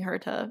asking her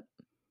to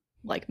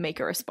like make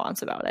a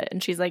response about it.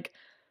 And she's like,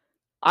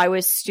 I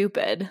was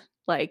stupid.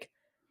 Like,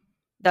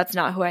 that's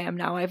not who I am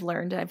now. I've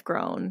learned and I've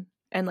grown.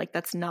 And like,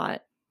 that's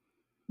not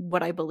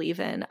what I believe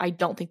in. I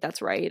don't think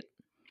that's right.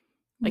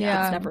 Like,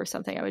 that's never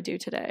something I would do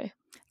today.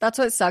 That's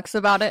what sucks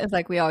about it is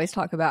like we always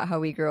talk about how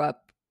we grew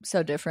up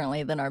so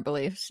differently than our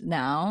beliefs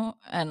now.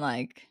 And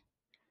like,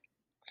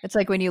 It's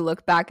like when you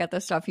look back at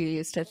the stuff you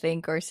used to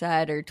think or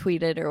said or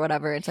tweeted or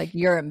whatever, it's like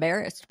you're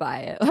embarrassed by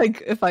it.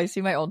 Like if I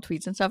see my old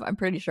tweets and stuff, I'm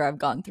pretty sure I've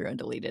gone through and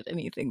deleted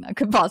anything that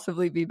could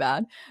possibly be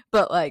bad.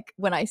 But like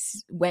when I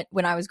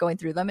was going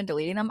through them and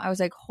deleting them, I was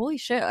like, holy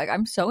shit, like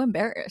I'm so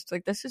embarrassed.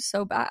 Like this is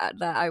so bad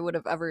that I would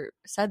have ever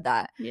said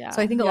that. Yeah.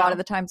 So I think a lot of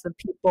the times the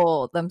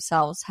people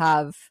themselves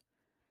have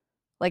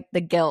like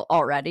the guilt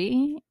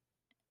already,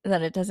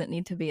 that it doesn't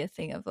need to be a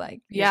thing of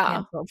like you're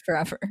canceled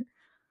forever.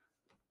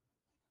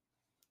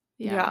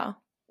 Yeah.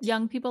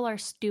 Young people are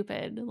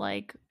stupid.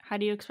 Like, how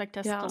do you expect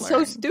us to learn?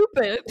 So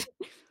stupid.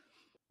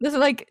 This is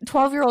like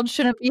 12-year-olds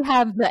shouldn't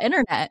have the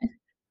internet.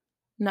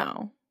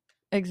 No.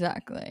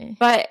 Exactly.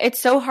 But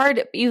it's so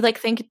hard. You like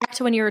think back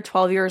to when you were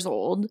 12 years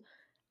old.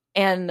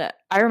 And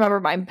I remember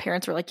my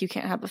parents were like, you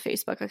can't have a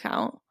Facebook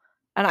account.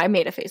 And I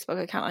made a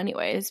Facebook account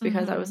anyways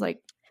because I was like,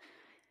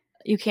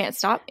 you can't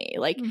stop me.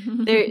 Like,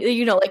 they,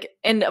 you know, like,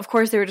 and of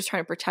course they were just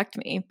trying to protect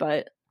me,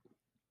 but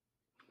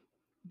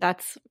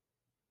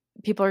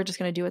people are just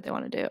going to do what they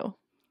want to do.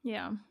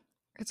 Yeah.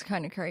 It's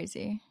kind of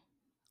crazy.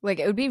 Like,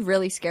 it would be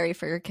really scary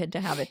for your kid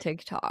to have a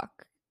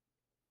TikTok.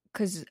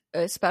 Because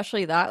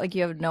especially that, like,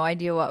 you have no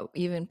idea what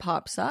even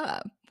pops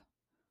up.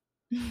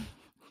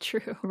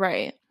 True.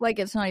 Right. Like,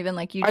 it's not even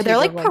like YouTube. Are there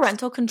like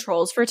parental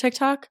controls for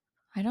TikTok?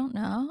 I don't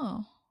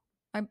know.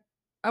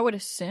 I would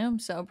assume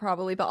so,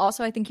 probably. But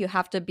also, I think you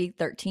have to be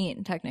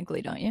 13,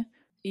 technically, don't you?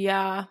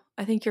 Yeah.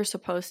 I think you're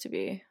supposed to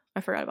be.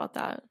 I forgot about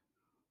that.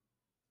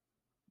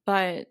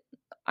 But,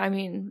 I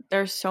mean,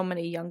 there's so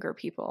many younger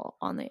people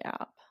on the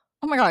app.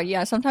 Oh my God,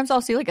 yeah. Sometimes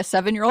I'll see like a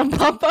 7-year-old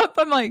pop up.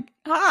 I'm like,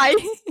 hi.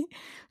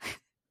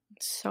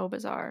 It's so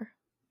bizarre.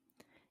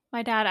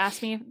 My dad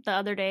asked me the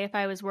other day if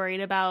I was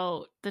worried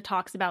about the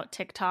talks about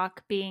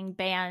TikTok being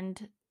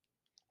banned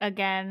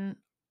again.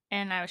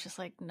 And I was just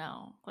like,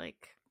 no,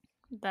 like,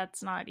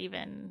 that's not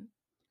even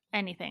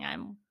anything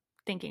I'm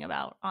thinking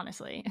about,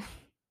 honestly.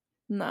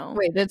 No.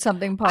 Wait, did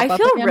something pop I up?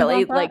 feel again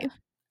really about that? like,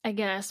 I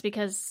guess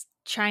because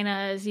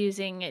China is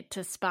using it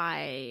to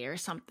spy or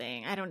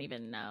something. I don't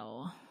even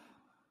know.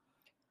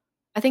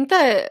 I think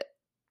the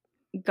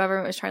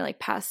government was trying to like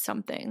pass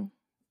something,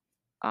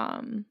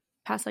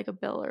 pass like a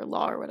bill or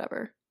law or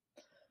whatever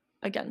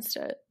against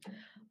it.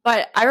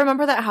 But I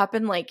remember that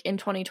happened like in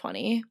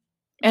 2020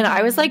 and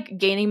I was like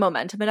gaining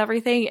momentum and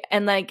everything.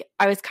 And like,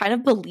 I was kind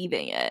of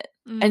believing it.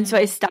 And so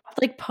I stopped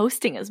like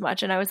posting as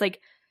much. And I was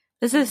like,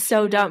 this is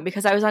so dumb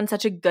because I was on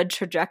such a good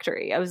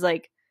trajectory. I was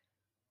like,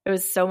 it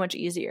was so much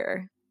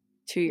easier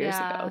 2 years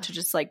ago to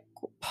just like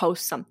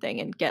post something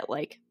and get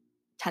like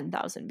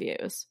 10,000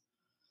 views.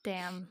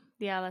 Damn.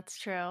 Yeah, that's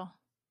true.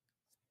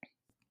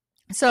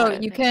 So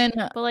you can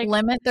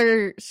limit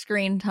their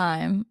screen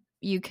time.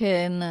 You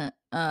can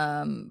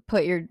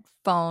put your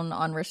phone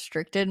on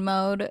restricted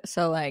mode,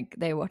 so like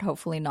they would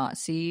hopefully not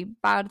see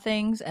bad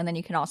things, and then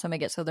you can also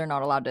make it so they're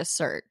not allowed to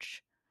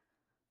search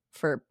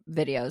for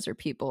videos or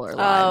people or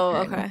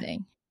live or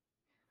anything.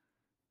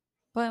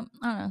 But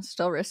I don't know,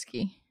 still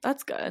risky.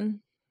 That's good.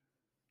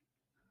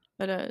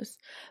 It is.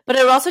 But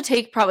it would also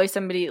take probably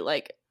somebody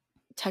like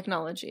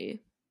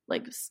technology,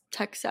 like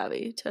tech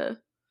savvy to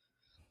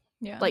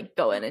like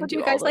go in and do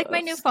you guys all like my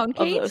new phone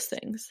case? Of those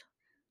things.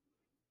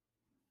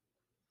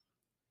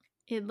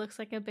 It looks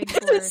like a big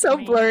blur. It's so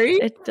blurry.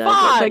 It does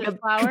look like a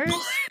flowers.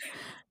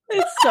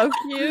 It's so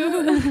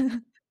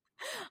cute.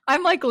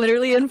 I'm like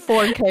literally in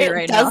 4K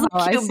right now. How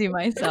I see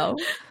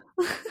myself.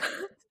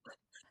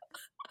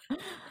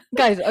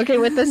 Guys, okay,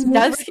 with this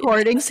new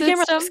recording system,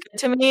 looks good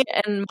to me,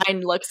 and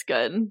mine looks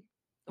good.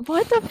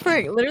 What the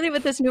frick? Literally,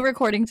 with this new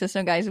recording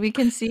system, guys, we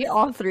can see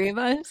all three of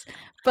us,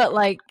 but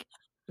like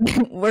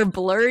we're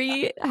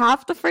blurry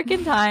half the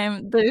freaking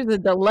time. There's a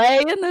delay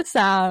in the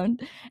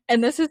sound,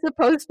 and this is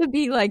supposed to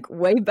be like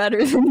way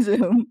better than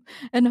Zoom.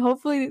 And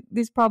hopefully,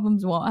 these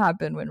problems won't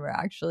happen when we're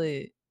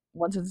actually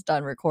once it's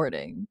done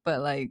recording.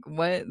 But like,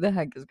 what the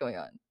heck is going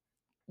on?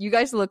 You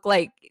guys look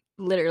like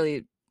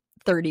literally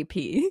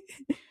 30p.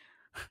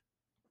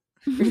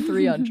 Or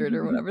 300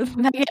 or whatever.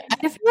 I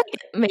feel like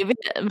maybe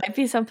it might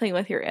be something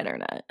with your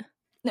internet.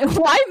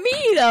 Why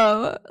me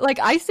though? Like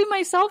I see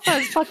myself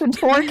as fucking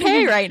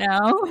 4K right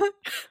now.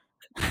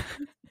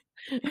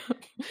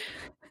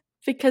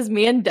 Because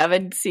me and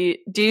Devin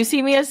do you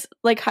see me as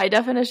like high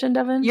definition,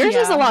 Devin? Yours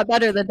is a lot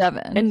better than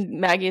Devin. And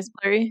Maggie's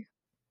blurry.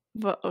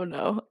 But oh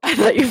no, I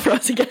thought you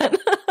froze again.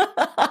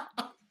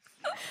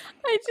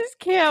 I just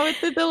can't with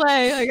the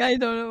delay. Like I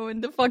don't know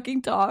when to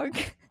fucking talk.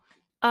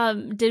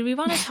 Did we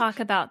want to talk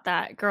about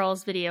that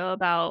girl's video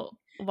about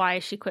why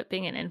she quit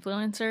being an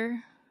influencer?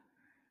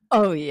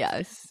 Oh,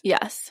 yes.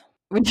 Yes.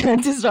 We're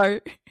trying to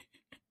start.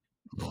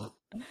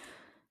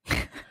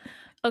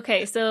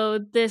 Okay, so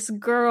this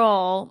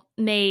girl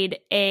made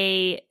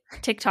a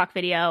TikTok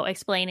video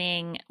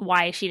explaining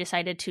why she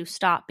decided to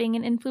stop being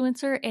an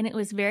influencer, and it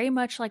was very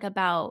much like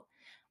about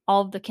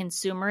all of the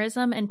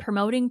consumerism and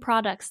promoting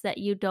products that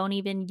you don't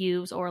even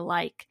use or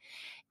like.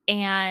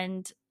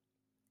 And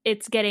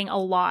it's getting a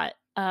lot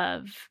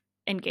of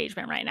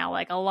engagement right now.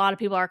 Like a lot of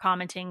people are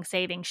commenting,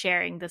 saving,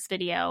 sharing this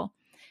video.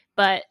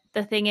 But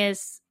the thing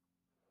is,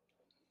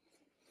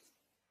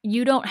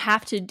 you don't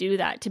have to do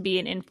that to be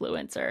an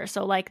influencer.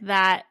 So like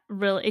that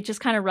really, it just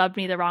kind of rubbed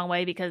me the wrong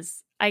way,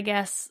 because I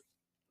guess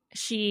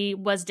she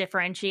was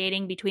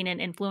differentiating between an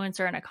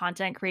influencer and a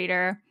content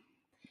creator.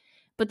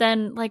 But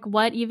then like,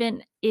 what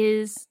even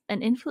is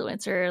an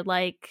influencer?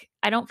 Like,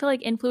 I don't feel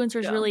like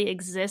influencers really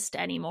exist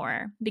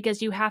anymore,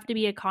 because you have to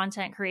be a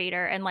content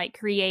creator and like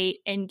create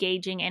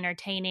engaging,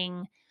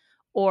 entertaining,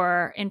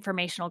 or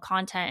informational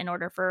content in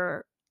order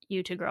for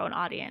you to grow an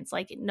audience.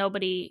 Like,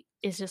 nobody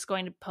is just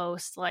going to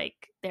post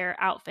like their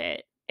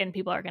outfit and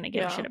people are going to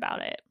give a shit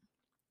about it.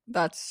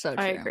 That's so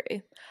true. I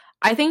agree.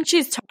 I think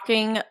she's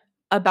talking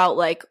about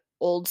like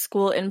old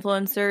school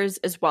influencers,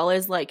 as well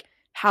as like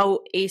how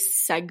a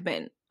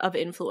segment of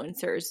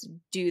influencers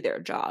do their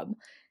job.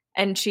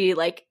 And she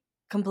like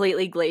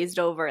completely glazed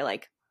over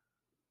like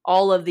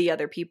all of the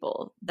other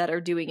people that are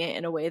doing it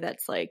in a way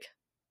that's like,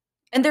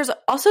 and there's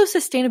also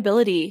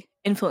sustainability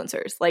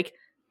influencers. Like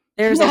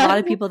there's a lot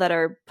of people that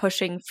are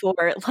pushing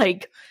for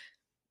like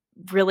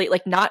really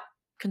like not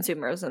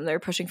consumerism. They're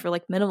pushing for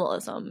like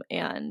minimalism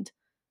and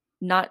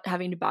not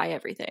having to buy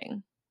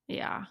everything.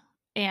 Yeah.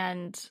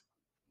 And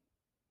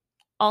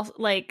also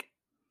like,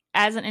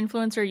 as an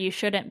influencer, you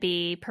shouldn't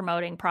be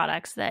promoting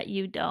products that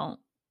you don't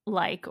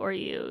like or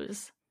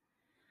use.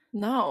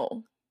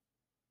 No.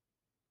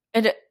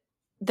 And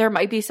there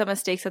might be some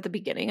mistakes at the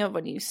beginning of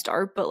when you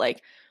start, but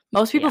like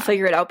most people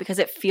figure it out because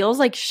it feels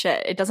like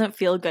shit. It doesn't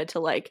feel good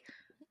to like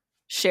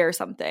share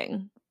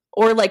something.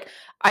 Or like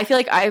I feel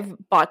like I've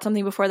bought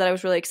something before that I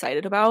was really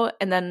excited about,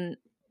 and then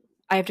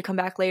I have to come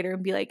back later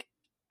and be like,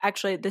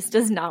 actually, this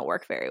does not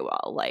work very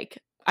well. Like,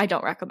 I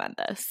don't recommend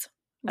this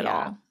at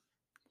all.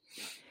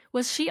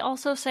 Was she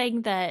also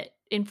saying that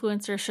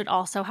influencers should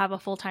also have a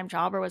full-time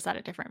job, or was that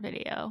a different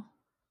video?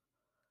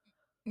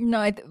 No,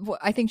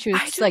 I think she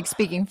was like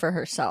speaking for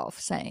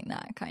herself, saying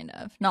that kind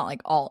of. Not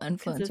like all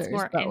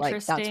influencers, but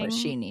like that's what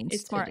she needs to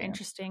do. It's more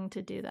interesting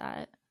to do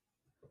that.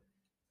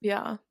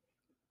 Yeah.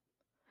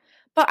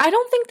 But I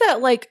don't think that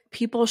like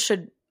people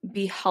should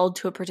be held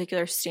to a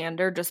particular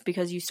standard just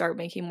because you start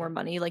making more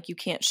money. Like you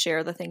can't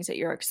share the things that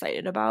you're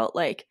excited about.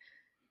 Like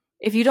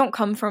if you don't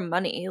come from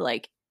money,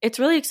 like it's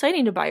really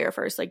exciting to buy your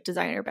first like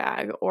designer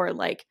bag or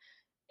like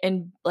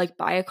and like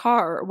buy a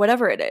car or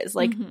whatever it is.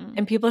 Like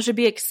and people should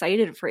be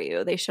excited for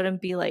you. They shouldn't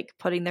be like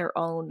putting their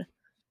own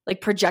like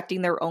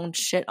projecting their own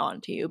shit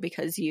onto you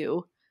because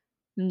you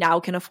now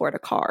can afford a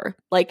car.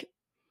 Like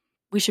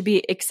we should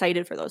be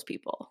excited for those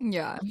people.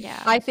 Yeah.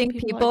 I think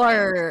people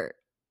are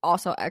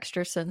also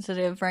extra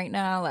sensitive right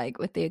now, like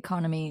with the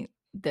economy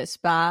this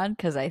bad,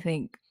 because I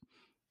think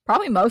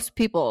probably most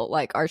people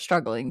like are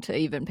struggling to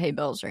even pay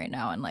bills right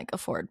now and like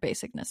afford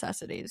basic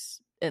necessities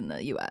in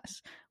the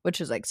US,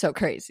 which is like so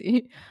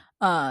crazy.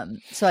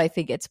 So I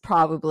think it's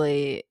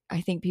probably,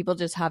 I think people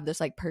just have this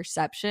like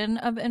perception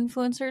of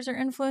influencers or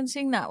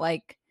influencing that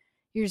like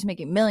you're just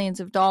making millions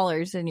of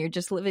dollars and you're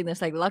just living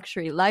this like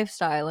luxury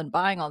lifestyle and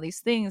buying all these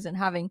things and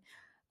having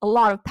a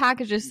lot of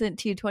packages sent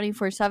to you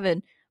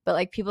 24/7. But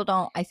like people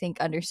don't, I think,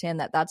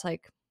 understand that that's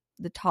like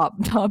the top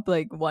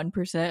like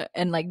 1%,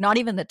 and like not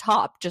even the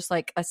top, just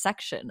like a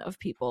section of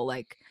people.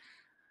 Like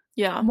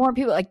more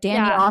people like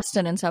Danny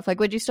Austin and stuff. Like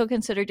would you still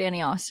consider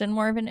Danny Austin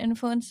more of an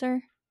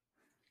influencer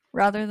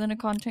rather than a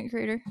content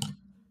creator?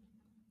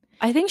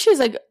 I think she's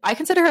like, I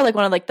consider her like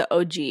one of like the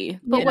OG.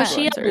 But was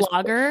she a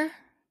blogger?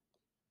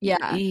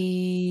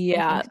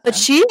 Yeah. But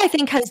she, I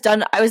think, has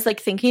done, I was like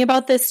thinking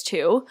about this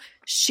too.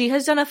 She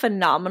has done a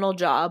phenomenal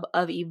job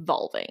of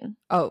evolving.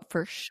 Oh,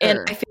 for sure. And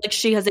I feel like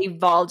she has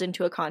evolved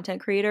into a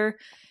content creator.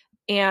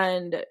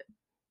 And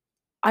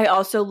I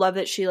also love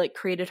that she like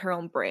created her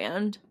own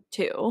brand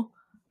too.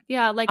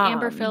 Yeah, like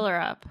Amber Filler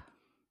Up.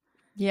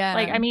 Yeah.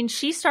 Like, I mean,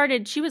 she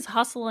was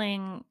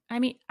hustling. I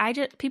mean,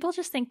 people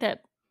just think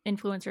that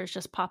influencers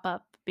just pop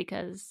up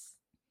because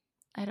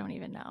I don't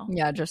even know.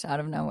 Yeah, just out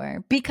of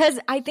nowhere. Because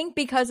I think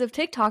because of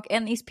TikTok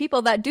and these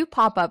people that do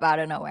pop up out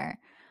of nowhere.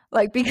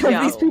 Like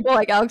because these people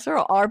like Alex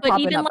Earl are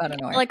popping up out of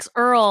nowhere. Alex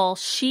Earl,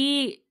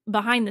 she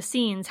behind the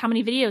scenes, how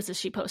many videos is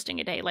she posting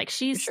a day? Like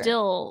she's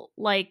still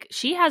like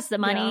she has the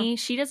money. Yeah.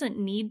 She doesn't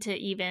need to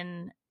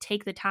even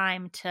take the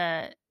time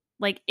to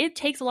like it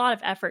takes a lot of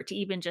effort to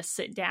even just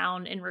sit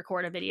down and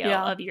record a video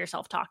of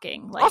yourself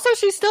talking. Like, also,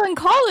 she's still in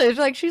college.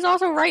 Like she's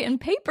also writing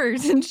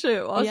papers and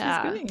shit while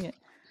she's doing it.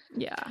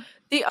 Yeah.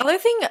 The other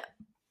thing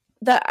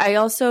that I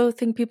also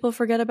think people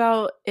forget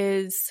about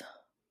is,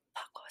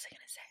 what was I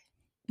going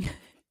to say?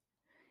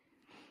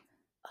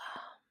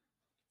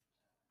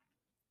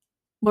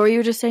 What were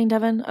you just saying,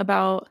 Devin,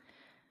 about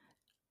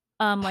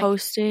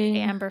posting?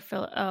 Like Amber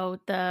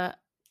the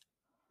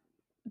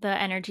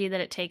energy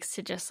that it takes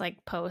to just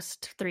like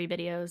post 3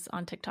 videos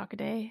on TikTok a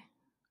day.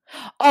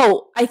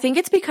 Oh, I think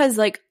it's because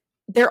like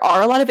there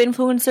are a lot of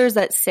influencers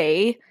that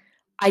say,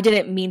 I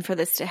didn't mean for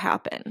this to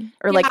happen,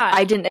 or like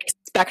I didn't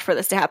expect for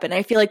this to happen.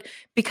 I feel like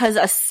because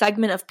a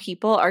segment of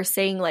people are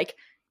saying like,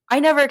 I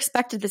never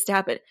expected this to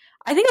happen.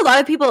 I think a lot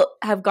of people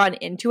have gone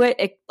into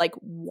it like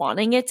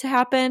wanting it to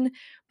happen,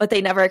 but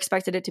they never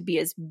expected it to be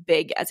as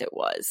big as it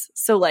was.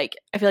 So like,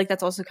 I feel like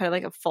that's also kind of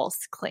like a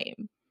false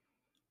claim.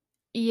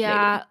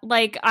 Yeah,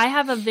 like I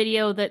have a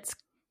video that's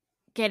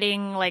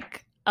getting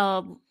like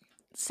a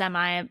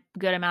semi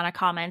good amount of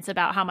comments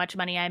about how much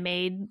money I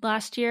made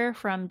last year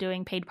from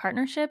doing paid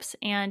partnerships,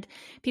 and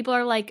people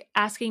are like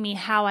asking me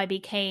how I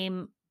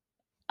became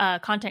a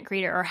content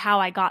creator or how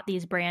I got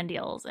these brand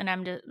deals, and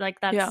I'm just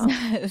like, that's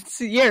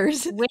It's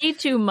years. way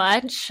too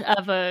much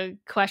of a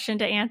question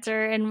to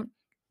answer in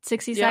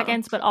 60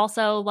 seconds, but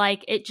also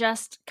like it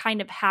just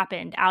kind of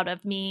happened out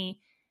of me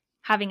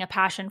having a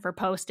passion for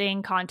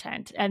posting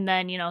content, and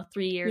then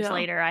 3 years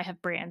later I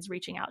have brands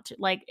reaching out to,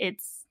 like,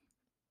 it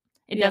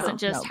doesn't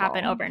just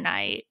happen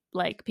overnight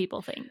like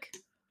people think.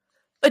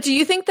 But do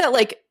you think that,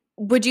 like,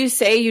 would you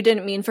say you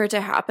didn't mean for it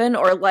to happen,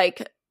 or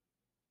like,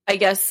 I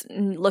guess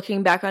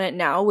looking back on it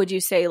now, would you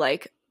say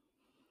like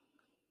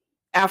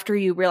after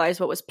you realized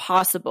what was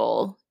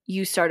possible,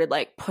 you started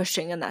like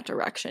pushing in that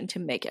direction to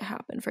make it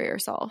happen for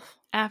yourself?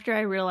 After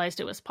I realized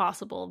it was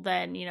possible,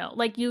 then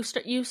like you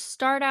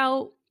start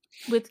out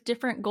with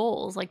different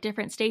goals, like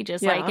different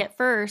stages. Like at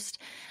first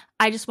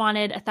I just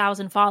wanted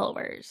 1,000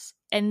 followers,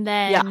 and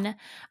then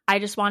I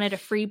just wanted a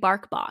free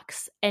bark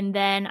box, and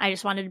then I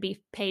just wanted to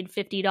be paid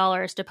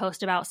 $50 to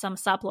post about some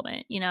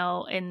supplement,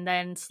 and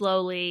then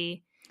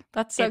slowly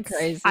that's so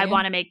crazy. I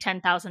want to make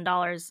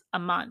 $10,000 a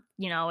month,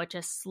 it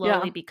just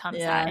slowly becomes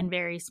that in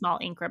very small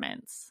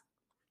increments.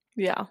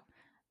 Yeah.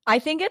 I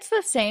think it's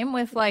the same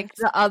with like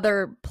the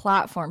other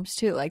platforms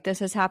too. Like this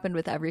has happened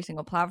with every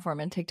single platform,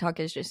 and TikTok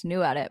is just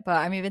new at it. But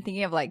I'm even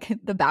thinking of like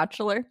The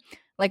Bachelor.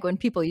 Like when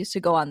people used to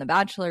go on The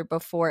Bachelor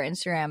before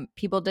Instagram,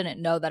 people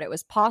didn't know that it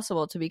was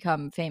possible to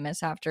become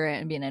famous after it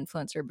and be an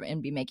influencer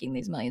and be making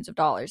these millions of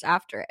dollars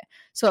after it.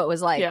 So it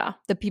was like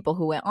the people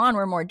who went on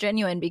were more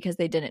genuine because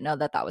they didn't know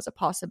that that was a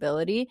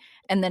possibility.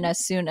 And then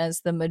as soon as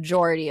the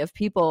majority of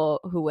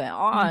people who went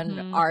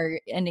on are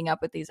ending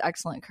up with these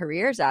excellent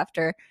careers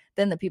after,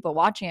 then the people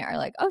watching it are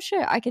like, oh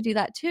shit, I could do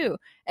that too.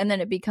 And then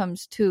it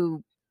becomes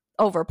too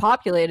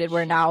overpopulated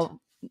where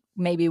now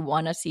maybe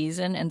one a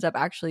season ends up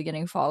actually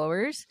getting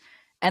followers.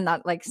 And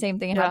that, like, same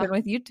thing happened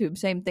with YouTube.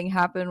 Same thing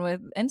happened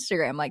with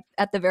Instagram. Like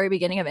at the very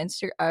beginning of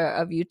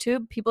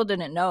YouTube, people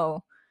didn't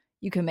know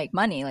you can make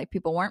money. Like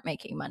people weren't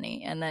making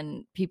money, and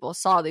then people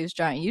saw these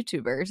giant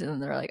YouTubers, and then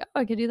they're like,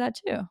 "Oh, I could do that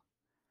too."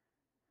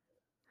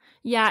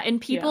 Yeah, and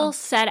people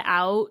set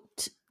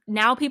out.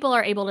 Now people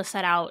are able to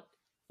set out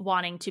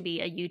wanting to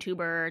be a YouTuber,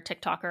 or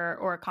TikToker,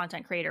 or a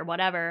content creator,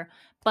 whatever,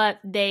 but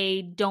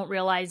they don't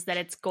realize that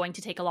it's going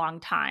to take a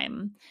long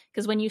time.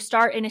 Because when you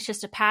start and it's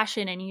just a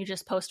passion and you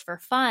just post for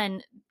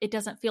fun, it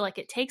doesn't feel like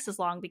it takes as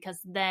long, because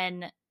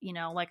then,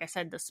 like I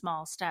said, the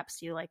small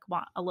steps, you like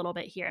want a little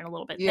bit here and a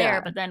little bit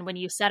there. But then when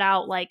you set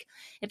out, like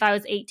if I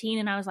was 18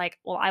 and I was like,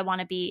 well, I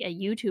want to be a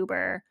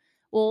YouTuber,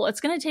 well,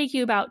 it's going to take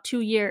you about 2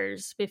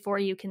 years before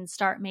you can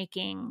start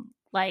making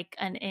like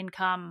an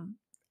income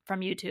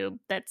from YouTube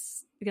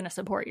that's going to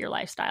support your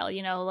lifestyle,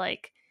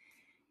 like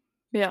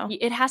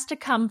it has to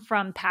come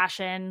from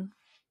passion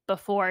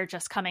before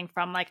just coming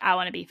from like, I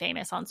want to be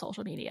famous on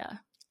social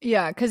media.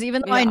 Yeah, because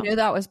even though I knew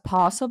that was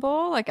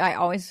possible, like I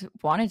always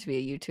wanted to be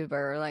a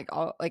YouTuber,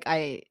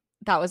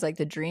 that was like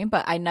the dream,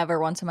 but I never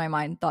once in my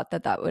mind thought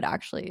that would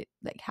actually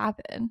like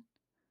happen.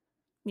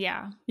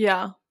 Yeah,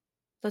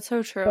 that's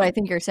so true. But I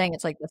think you're saying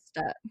it's like the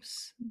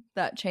steps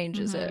that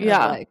changes it.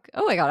 Yeah, like,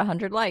 oh, I got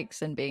 100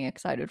 likes and being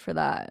excited for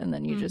that, and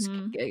then you just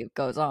it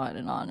goes on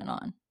and on and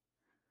on.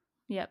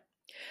 Yep.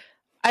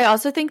 I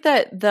also think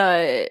that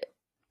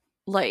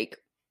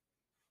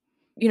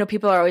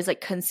people are always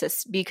like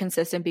be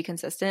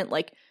consistent.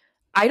 Like,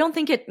 I don't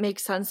think it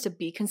makes sense to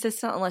be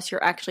consistent unless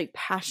you're actually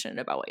passionate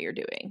about what you're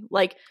doing.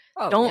 Like,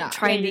 don't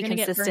try and be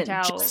consistent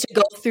just to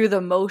go through the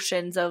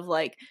motions of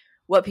like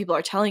what people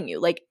are telling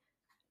you. Like,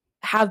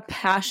 have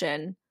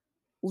passion,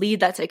 lead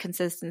that to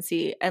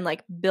consistency, and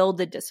like build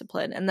the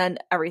discipline, and then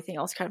everything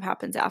else kind of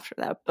happens after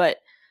that. But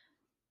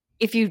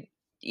if you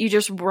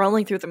just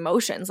rolling through the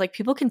motions, like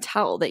people can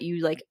tell that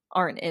you like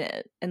aren't in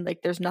it, and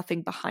like there's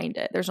nothing behind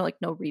it. There's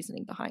no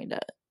reasoning behind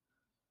it.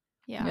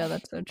 Yeah,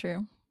 that's so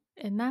true.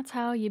 And that's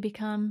how you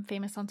become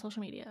famous on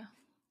social media.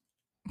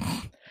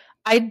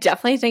 I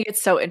definitely think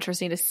it's so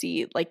interesting to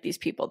see like these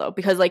people though,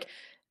 because like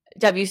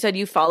Deb, you said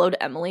you followed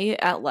Emily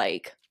at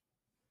like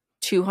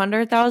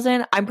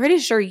 200,000. I'm pretty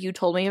sure you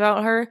told me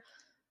about her,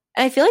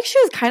 and I feel like she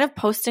was kind of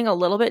posting a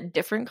little bit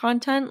different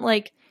content.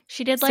 Like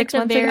she did like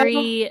the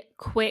very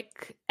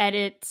quick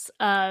edits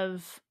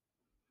of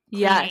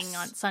cleaning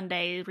on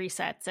Sunday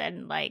resets,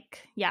 and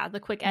like the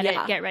quick edit,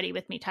 get ready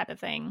with me type of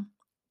thing.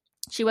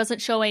 She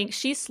wasn't showing.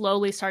 She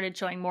slowly started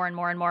showing more and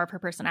more and more of her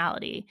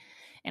personality,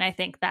 and I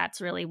think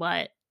that's really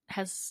what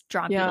has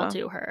drawn people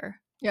to her.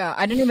 Yeah,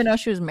 I didn't even know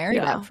she was married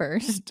at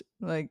first.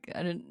 Like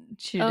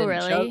she didn't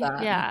really? show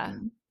that.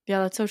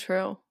 Yeah, that's so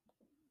true.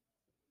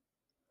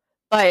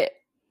 But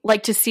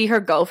like to see her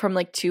go from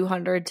like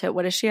 200 to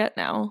what is she at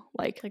now?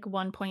 Like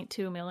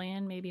 1.2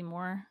 million, maybe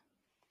more.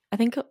 I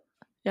think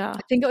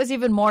it was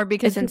even more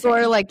because people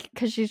are like,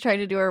 because she's trying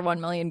to do her 1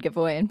 million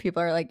giveaway, and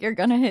people are like, you're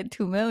gonna hit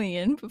 2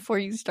 million before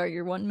you start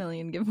your 1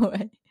 million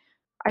giveaway.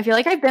 I feel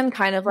like I've been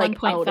kind of like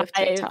out of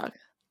TikTok.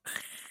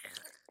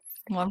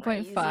 1.5.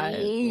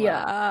 Crazy.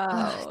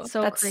 Wow.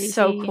 So That's crazy.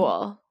 so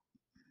cool.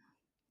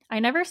 I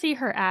never see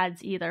her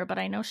ads either, but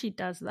I know she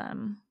does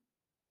them.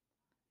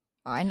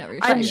 I never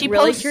I'm She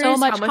really posts so curious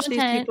much how much these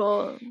content.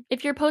 people.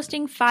 If you're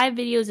posting 5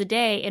 videos a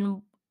day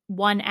and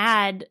one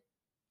ad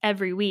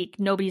every week,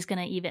 nobody's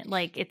gonna even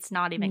like. It's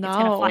not even. It's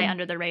gonna fly No.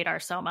 under the radar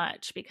so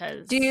much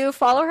because. Do you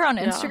follow her on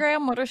Yeah.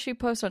 Instagram? What does she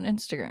post on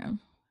Instagram?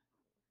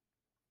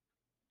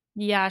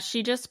 Yeah,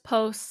 she just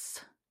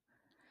posts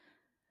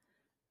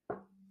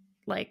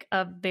like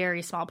a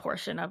very small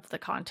portion of the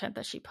content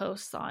that she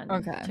posts on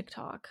Okay.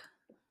 TikTok.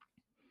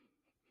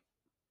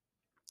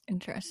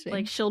 Interesting.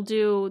 Like she'll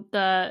do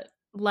the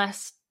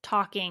less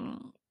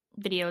talking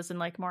videos and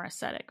like more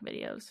aesthetic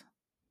videos.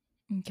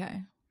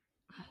 Okay.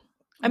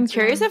 I'm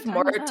curious if Time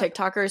more is up.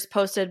 TikTokers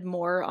posted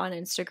more on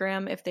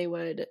Instagram, if they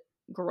would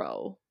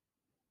grow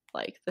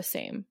like the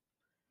same.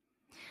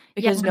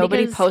 Because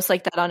nobody posts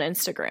like that on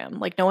Instagram.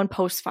 Like no one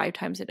posts 5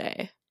 times a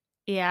day.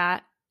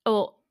 Yeah.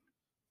 Oh,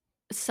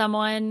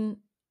 someone.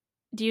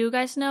 Do you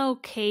guys know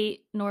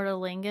Kate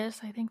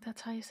Nordalingus? I think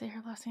that's how you say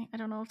her last name. I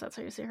don't know if that's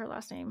how you say her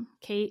last name.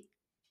 Kate.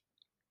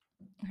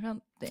 I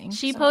don't think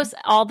She so. posts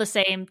all the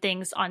same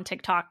things on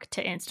TikTok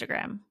to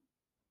Instagram.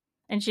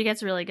 And she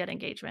gets really good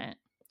engagement.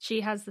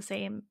 She has the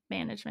same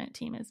management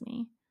team as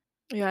me.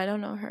 Yeah, I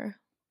don't know her.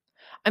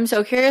 I'm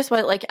so curious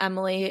what like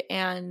Emily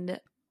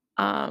and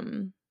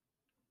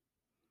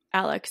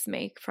Alex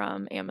make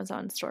from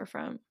Amazon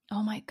storefront.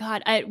 Oh my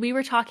God. We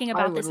were talking I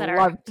about would this at our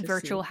love to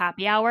virtual see.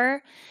 happy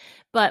hour.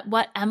 But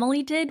what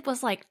Emily did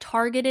was like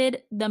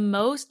targeted the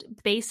most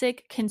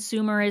basic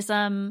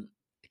consumerism,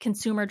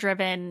 consumer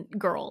driven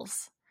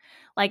girls.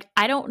 Like,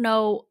 I don't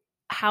know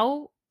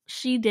how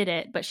she did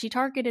it, but she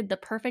targeted the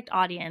perfect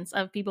audience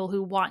of people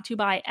who want to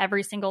buy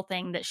every single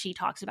thing that she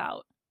talks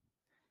about.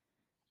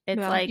 It's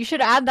Yeah. like You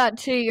should add that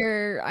to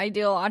your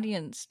ideal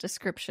audience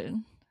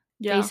description.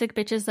 Yeah. basic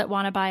bitches that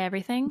want to buy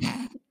everything.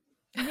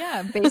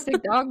 Yeah,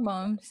 basic dog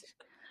moms.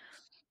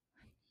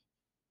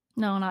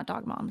 No, not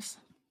dog moms.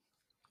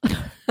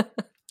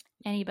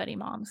 Anybody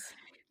moms.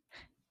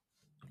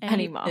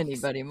 Any moms.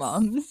 Anybody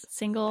moms.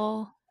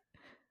 Single,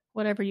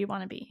 whatever you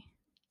want to be.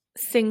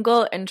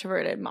 Single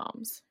introverted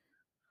moms.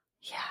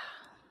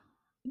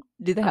 Yeah.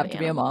 Do they have Of to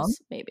be a mom?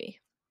 animals, maybe.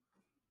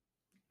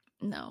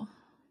 No.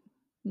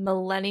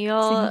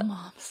 Millennial Single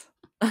moms.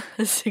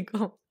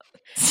 single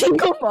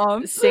Single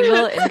moms.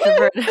 single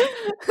introverted.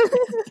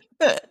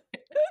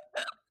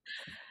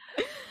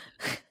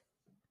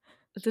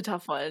 It's a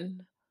tough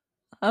one.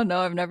 Oh no,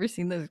 I've never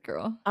seen this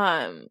girl.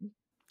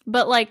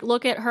 But like,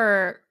 look at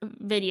her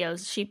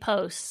videos. She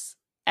posts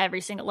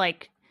every single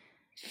like.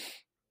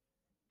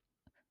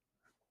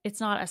 It's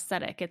not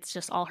aesthetic. It's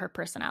just all her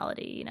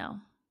personality, you know.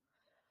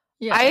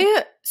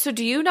 Yeah. So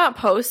do you not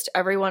post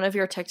every one of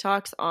your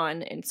TikToks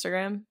on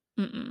Instagram?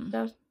 Mm-mm.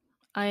 No?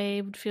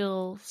 I would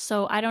feel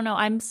so. I don't know.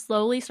 I'm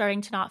slowly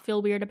starting to not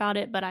feel weird about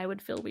it, but I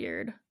would feel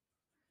weird.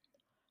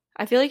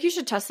 I feel like you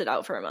should test it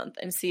out for a month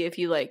and see if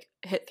you like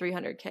hit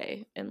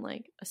 300K in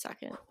like a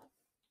second.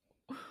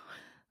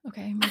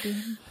 Okay, maybe.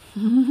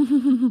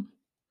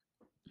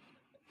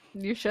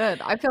 You should.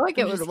 I feel like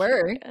it I'm would just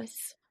work.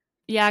 curious.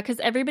 Yeah, because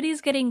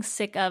everybody's getting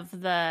sick of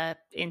the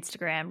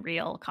Instagram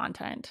reel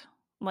content,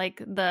 like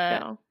the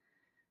No.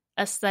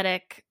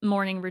 aesthetic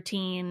morning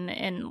routine,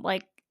 and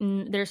like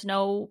there's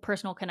no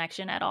personal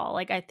connection at all.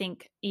 Like I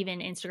think even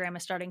Instagram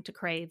is starting to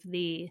crave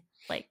the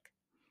like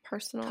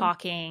Personal.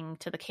 talking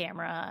to the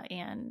camera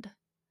and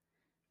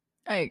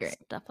I agree.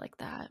 stuff like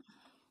that.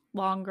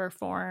 Longer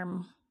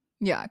form.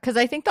 Yeah, because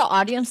I think the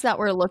audience that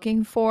we're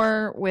looking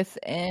for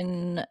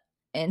within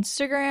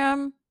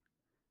Instagram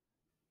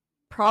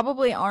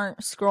probably aren't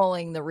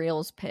scrolling the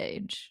Reels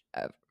page.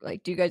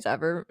 Like, do you guys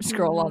ever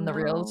scroll on the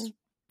Reels No.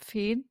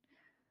 feed?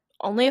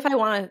 Only if I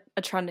want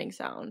a trending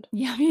sound.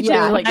 Yeah, me too.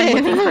 Yeah, Like I'm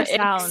I'm looking for As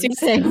sounds.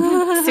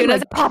 soon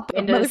as Like, I pop pop up,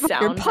 into a motherfucker,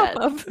 sound pop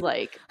that up.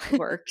 like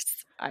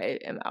works, I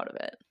am out of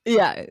it.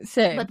 Yeah,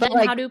 same. But But then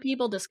like, how do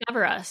people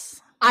discover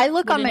us? I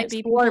look on Wouldn't my it be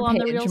Explore people on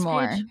the page Reels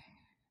more. page?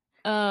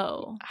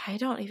 Oh. I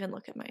don't even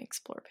look at my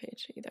Explore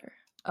page either.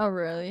 Oh,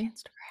 really?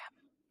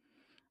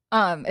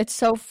 Instagram. It's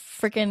so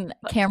freaking.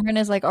 Cameron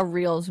is like a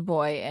Reels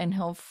boy, and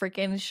he'll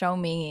freaking show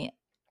me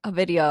a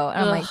video, and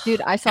I'm like,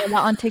 dude, I saw that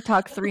on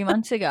TikTok 3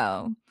 months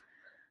ago.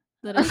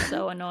 That is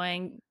so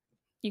annoying.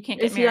 You can't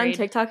get Is he on married.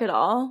 TikTok at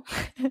all?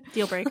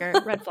 Deal breaker.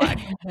 Red flag.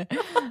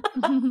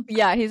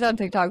 Yeah, he's on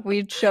TikTok.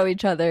 We show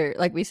each other,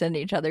 like, we send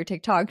each other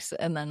TikToks,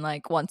 and then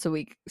like once a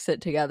week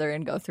sit together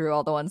and go through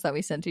all the ones that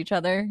we sent each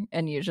other.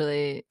 And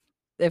usually,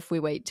 if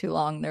we wait too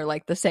long, they're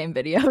like the same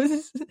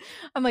videos.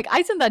 I'm like,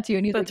 I sent that to you,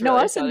 and he's That's like, no,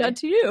 really I sent funny. that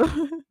to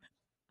you.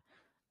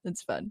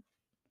 It's fun.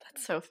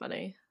 That's so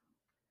funny.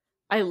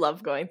 I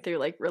love going through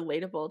like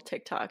relatable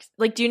TikToks.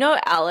 Like, do you know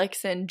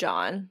Alex and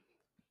John?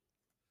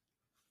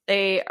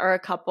 They are a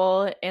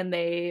couple and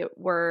they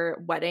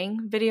were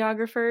wedding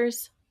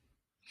videographers.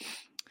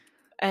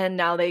 And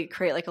now they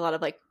create like a lot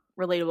of like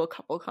relatable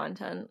couple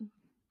content.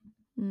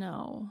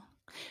 No.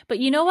 But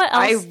you know what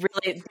else?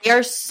 They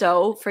are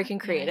so freaking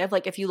creative.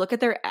 Like if you look at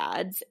their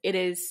ads, it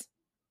is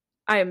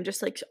I am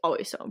just like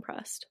always so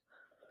impressed.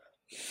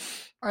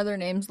 Are their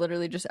names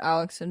literally just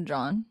Alex and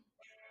John?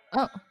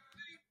 Oh.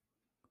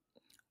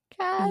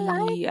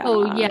 Yeah.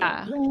 Oh,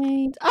 yeah.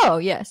 Oh,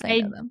 yes,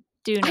 I know them.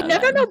 Do know I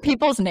never them. know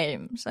people's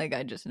names. Like,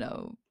 I just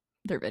know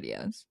their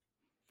videos.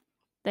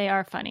 They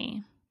are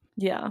funny.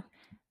 Yeah.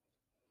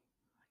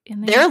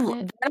 And They're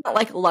not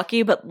like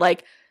lucky, but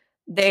like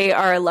they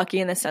are lucky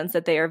in the sense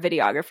that they are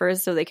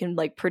videographers, so they can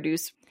like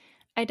produce.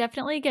 I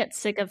definitely get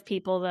sick of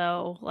people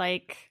though.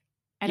 Like,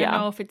 I don't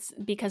know if it's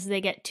because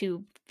they get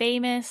too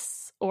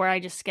famous or I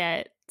just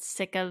get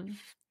sick of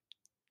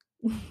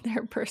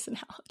their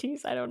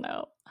personalities. I don't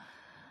know.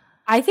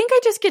 I think I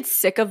just get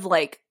sick of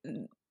like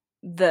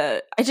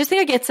I just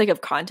think I get sick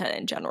of content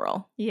in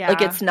general. Yeah.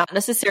 Like it's not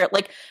necessarily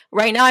like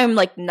right now I'm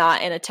like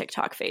not in a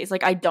TikTok phase.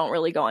 Like I don't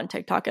really go on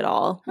TikTok at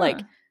all. Like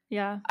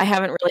yeah. I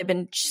haven't really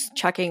been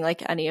checking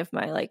like any of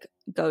my like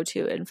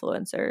go-to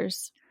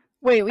influencers.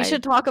 Wait, we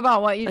should talk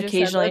about what you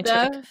occasionally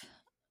just said,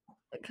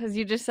 because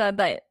you just said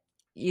that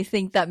you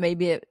think that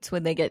maybe it's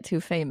when they get too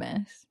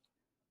famous.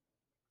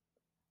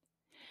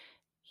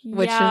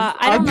 Which I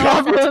don't know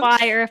if that's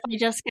why or if I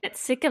just get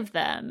sick of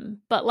them.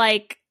 But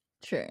like,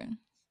 sure.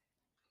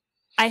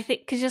 I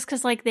think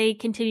because like they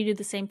continue to do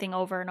the same thing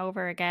over and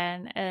over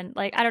again, and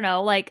like I don't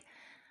know, like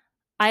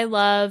I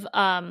love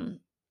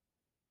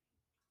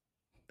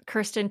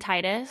Kirsten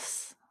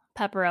Titus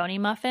pepperoni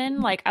muffin.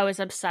 Like I was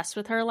obsessed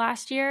with her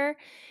last year,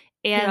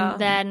 and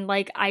then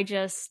like I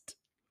just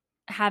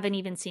haven't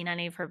even seen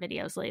any of her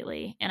videos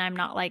lately, and I'm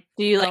not like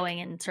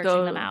going and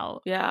searching them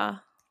out. Yeah.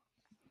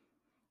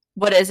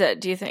 What is it?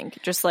 Do you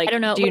think just like I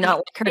don't know? Do you not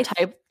like her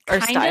type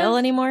or style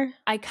anymore?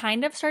 I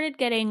kind of started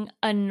getting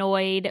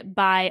annoyed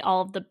by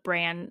all of the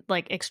brand,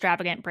 like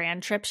extravagant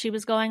brand trips she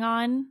was going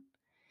on.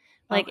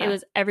 Like it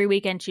was every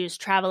weekend she was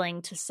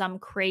traveling to some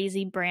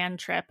crazy brand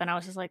trip, and I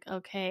was just like,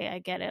 okay, I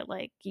get it.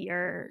 Like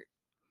you're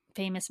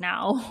famous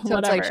now. So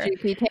whatever. It's like she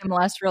became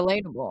less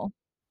relatable.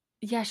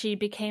 Yeah, she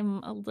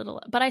became a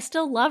little, but I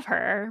still love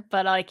her.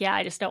 But like, yeah,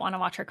 I just don't want to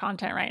watch her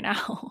content right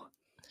now.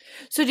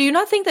 So do you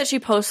not think that she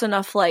posts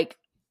enough like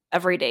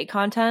everyday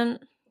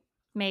content?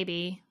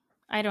 Maybe.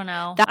 I don't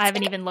know. I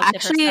haven't even looked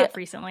at her stuff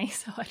recently,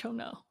 so I don't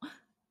know.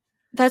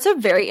 That's a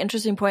very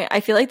interesting point. I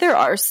feel like there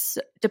are,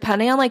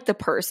 depending on like the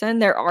person,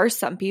 there are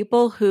some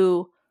people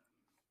who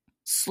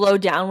slow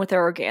down with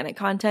their organic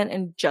content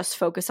and just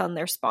focus on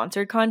their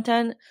sponsored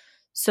content.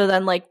 So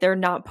then like they're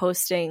not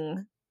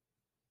posting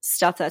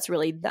stuff that's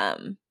really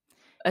them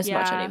as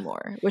much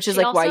anymore, which is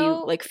like why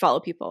you like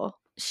follow people.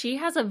 She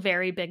has a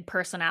very big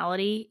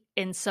personality,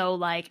 and so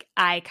like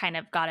I kind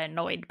of got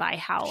annoyed by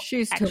how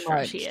she's extra too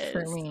much she is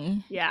for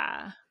me.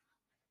 Yeah,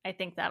 I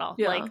think that'll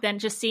like then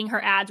just seeing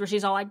her ads where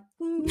she's all like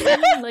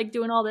like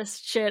doing all this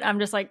shit. I'm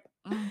just like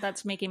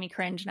that's making me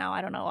cringe now.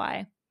 I don't know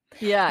why.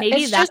 Yeah,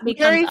 maybe that becomes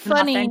very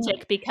funny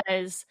authentic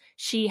because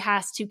she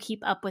has to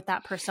keep up with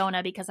that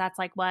persona because that's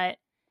like what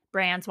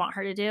brands want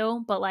her to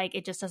do. But like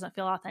it just doesn't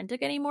feel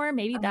authentic anymore.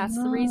 Maybe that's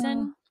the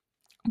reason.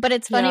 But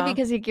it's funny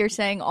because like, you're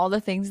saying all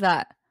the things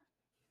that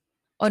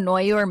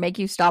annoy you or make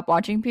you stop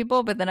watching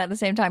people, but then at the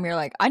same time you're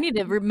like, I need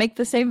to make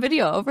the same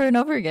video over and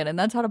over again, and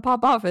that's how to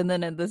pop off. And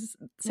then at the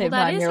same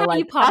time you're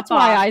like, that's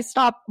why I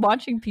stopped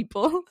watching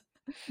people.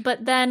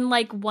 But then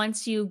like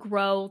once you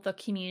grow the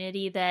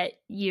community that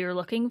you're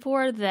looking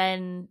for,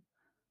 then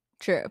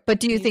true. But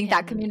do you think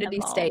that community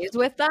stays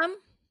with them?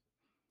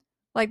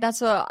 Like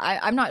that's what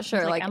I'm not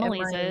sure. Like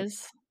Emily's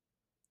is.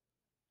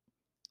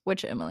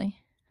 Which Emily?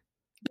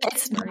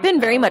 It's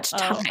been very much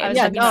time. I was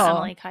talking about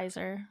Emily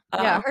Kaiser.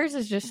 Yeah, hers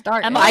is just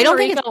starting. Emily I don't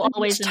think it's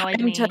always annoyed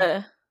me.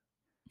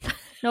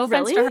 No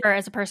offense to her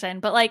as a person,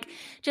 but like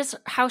just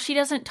how she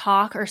doesn't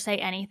talk or say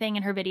anything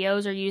in her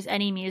videos or use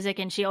any music,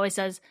 and she always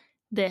does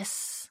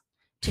this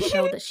to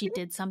show that she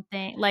did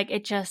something. Like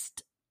it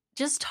just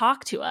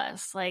talk to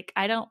us. Like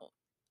I don't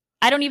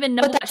even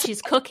know what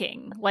she's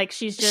cooking. Like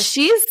she's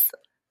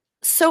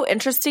so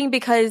interesting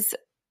because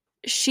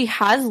she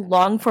has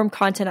long form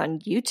content on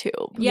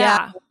YouTube.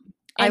 Yeah.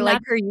 I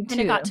like her YouTube.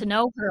 I got to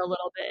know her a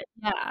little bit.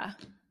 Yeah.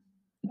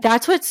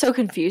 That's what's so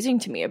confusing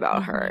to me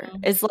about her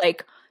is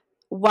like,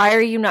 why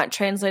are you not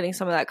translating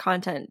some of that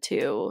content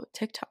to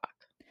TikTok?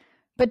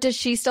 But does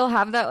she still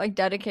have that like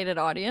dedicated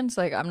audience?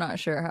 Like, I'm not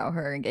sure how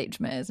her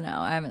engagement is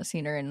now. I haven't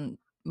seen her in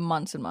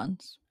months and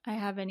months. I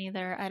haven't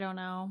either. I don't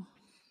know.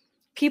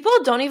 People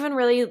don't even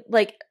really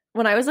like,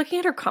 when I was looking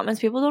at her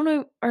comments,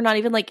 people are not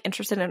even like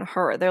interested in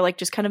her. They're like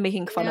just kind of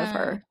making fun of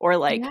her or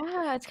like,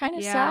 yeah, it's kind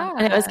of sad.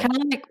 And it was kind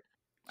of like,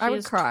 I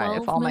would cry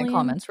if all my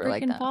comments were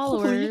like that.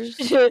 Followers.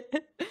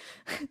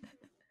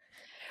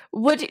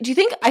 What do you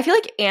think? I feel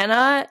like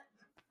Anna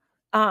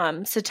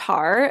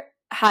Sitar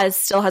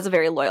still has a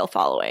very loyal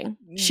following.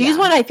 She's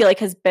one I feel like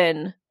has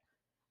been,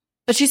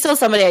 but she's still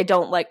somebody I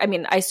don't like. I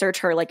mean, I search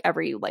her like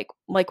every like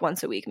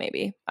once a week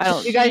maybe. I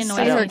don't. You guys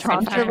see her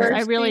controversy?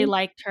 I really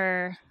liked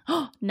her.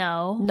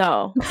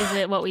 No. Is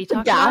it what we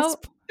talked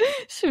about?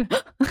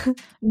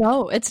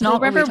 No, it's not.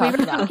 Remember, we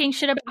were talking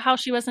shit about how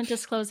she wasn't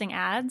disclosing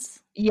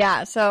ads.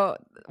 Yeah. So,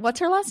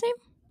 what's her last name?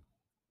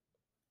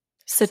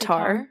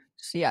 Sitar.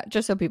 So yeah,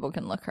 just so people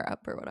can look her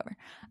up or whatever.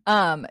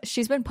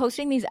 She's been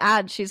posting these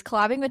ads. She's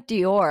collabing with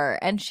Dior,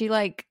 and she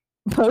like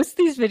posts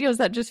these videos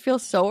that just feel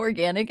so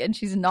organic, and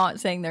she's not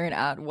saying they're an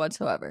ad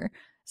whatsoever.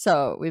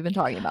 So we've been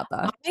talking about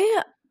that.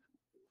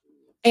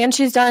 And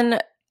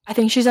I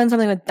think she's done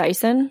something with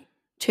Dyson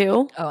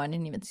too. Oh, I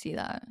didn't even see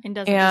that. And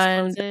doesn't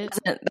disclose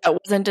it. That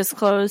wasn't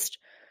disclosed.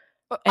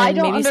 I And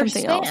don't maybe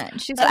understand. something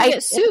else. She's But gonna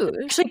get sued.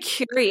 I'm actually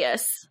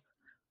curious.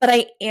 But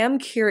I am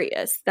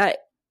curious that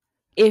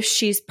if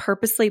she's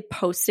purposely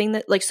posting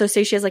that, like, so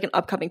say she has like an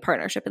upcoming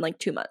partnership in like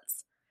 2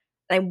 months.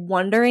 I'm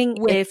wondering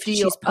With if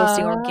she's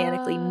posting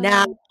organically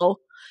now,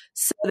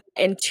 so that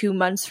in 2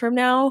 months from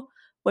now,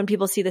 when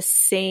people see the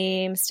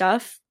same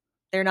stuff,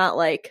 they're not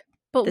like,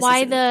 But this why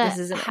isn't- the this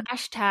isn't-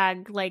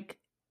 hashtag like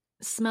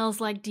smells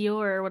like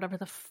Dior or whatever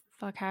the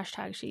fuck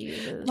hashtag she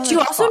uses? Do you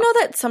also know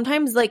that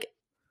sometimes like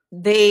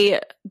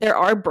there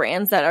are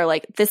brands that are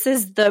like, this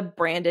is the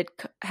branded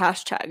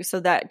hashtag, so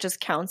that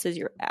just counts as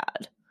your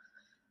ad,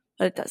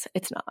 but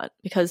it's not,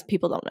 because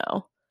people don't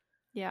know.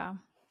 Yeah.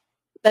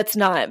 That's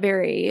not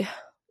very,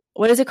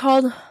 what is it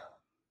called?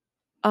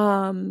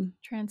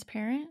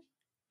 Transparent?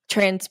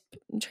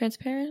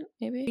 Transparent,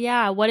 maybe?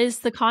 Yeah. What is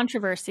the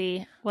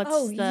controversy? What's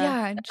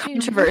the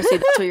Controversy.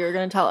 That's what you were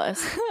going to tell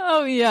us.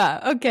 Oh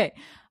yeah. Okay.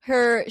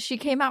 She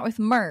came out with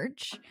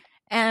merch,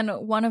 and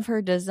one of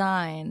her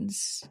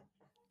designs,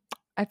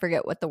 I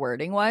forget what the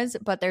wording was,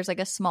 but there's like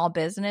a small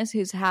business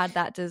who's had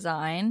that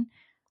design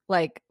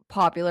like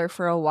popular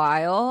for a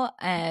while,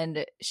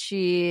 and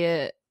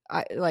she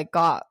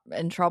got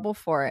in trouble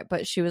for it,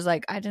 but she was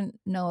like, I didn't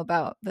know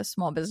about the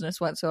small business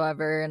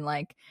whatsoever, and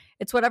like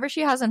it's whatever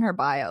she has in her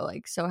bio,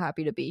 like so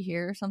happy to be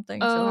here or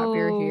something. So happy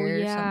you're here.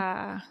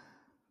 Yeah.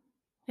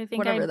 I think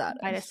whatever I that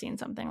might have is. seen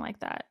something like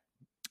that.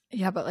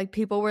 Yeah, but like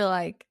people were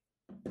like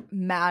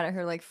mad at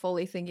her, like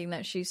fully thinking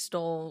that she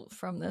stole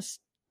from this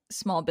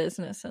small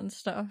business and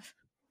stuff.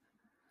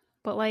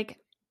 But like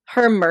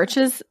Her merch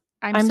is,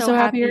 I'm so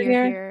happy you're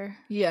here.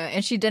 Yeah,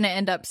 and she didn't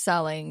end up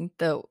selling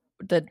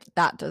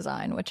that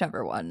design,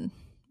 whichever one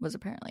was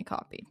apparently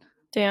copied.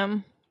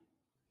 damn.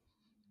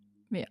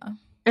 Yeah.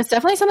 It's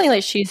definitely something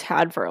like she's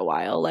had for a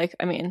while. Like,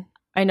 I mean,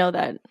 I know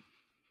that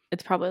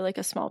it's probably like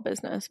a small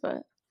business,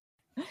 but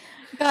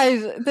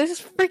Guys,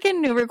 this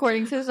freaking new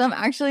recording system,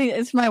 actually,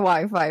 it's my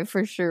Wi-Fi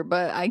for sure,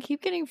 but I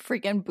keep getting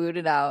freaking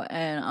booted out,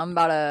 and I'm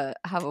about to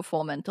have a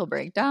full mental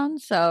breakdown,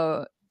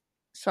 so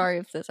sorry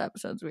if this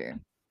episode's weird.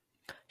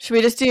 should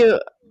we just do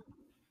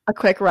a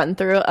quick run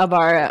through of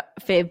our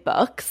fave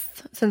books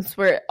since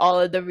we're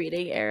all in the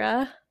reading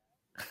era?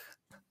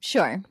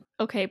 Sure.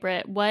 Okay,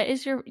 Britt, what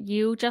is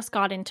you just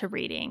got into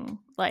reading.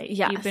 Like,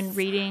 you've been Yes.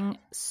 reading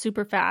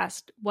super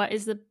fast. What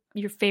is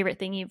your favorite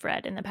thing you've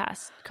read in the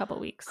past couple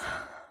weeks?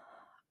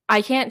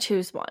 I can't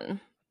choose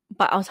one,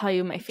 but I'll tell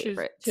you my Choose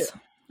favorites. two.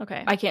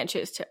 Okay. I can't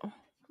choose two.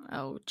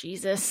 Oh,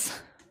 Jesus.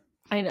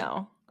 I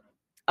know.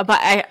 But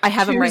I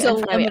have them right Choose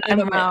in a front of me.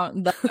 limited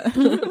amount.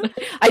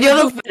 I do have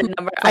a limited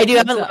number. I do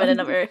have a limited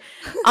number.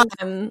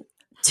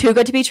 Too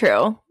Good to Be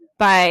True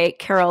by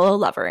Carola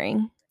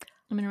Lovering.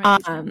 I'm gonna write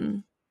these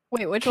down.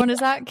 Wait, which one is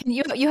that? Can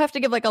you have to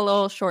give like a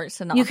little short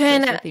synopsis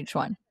with each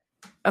one?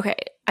 Okay,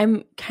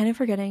 I'm kind of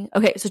forgetting.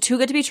 Okay, so Too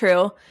Good to Be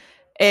True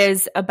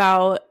is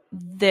about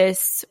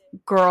this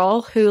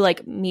girl who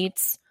like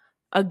meets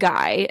a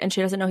guy and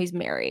she doesn't know he's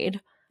married.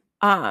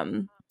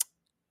 And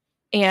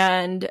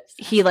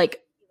he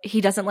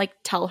doesn't like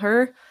tell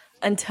her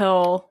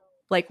until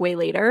like way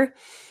later.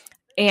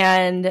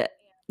 And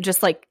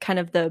just like kind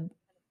of the,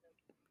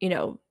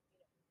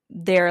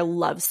 their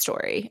love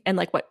story and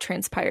like what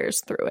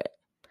transpires through it.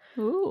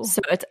 Ooh.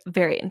 So it's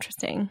very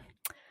interesting.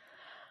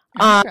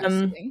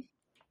 Interesting.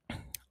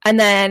 And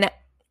then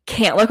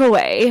Can't Look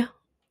Away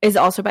is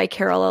also by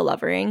Carola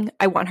Lovering.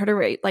 I want her to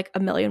write like a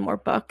million more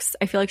books.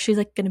 I feel like she's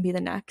like going to be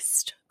the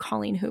next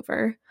Colleen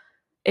Hoover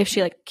if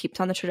she like keeps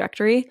on the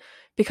trajectory,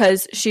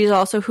 because she's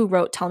also who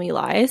wrote Tell Me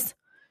Lies.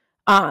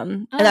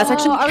 And that's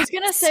actually, I was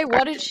gonna say,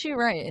 what did she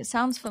write? It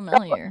sounds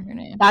familiar. Her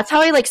name. that's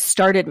how I like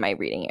started my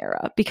reading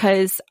era,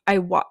 because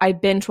I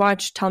binge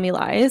watched Tell Me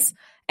Lies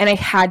and I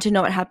had to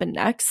know what happened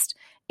next.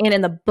 And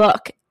in the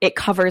book, it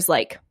covers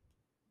like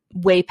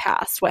way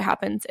past what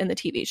happens in the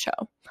TV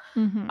show.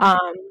 Mm-hmm.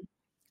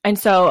 And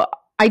so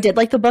I did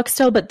like the book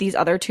still, but these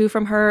other two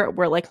from her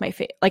were like my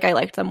favorite. Like I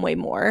liked them way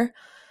more.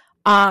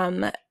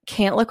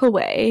 Can't Look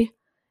Away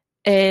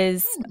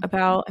is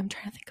about, I'm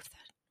trying to think of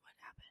what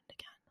happened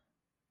again.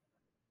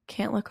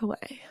 Can't Look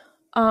Away.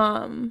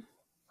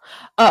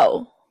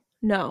 Oh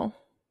no,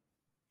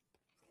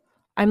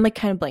 I'm like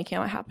kind of blanking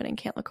on what happened in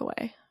Can't Look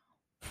Away,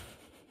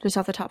 just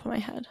off the top of my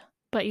head.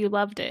 But you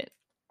loved it.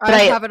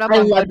 I have it up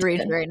on loved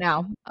Goodreads it. right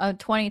now. A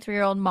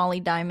 23-year-old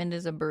Molly Diamond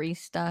is a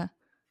barista,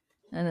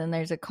 and then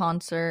there's a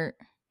concert.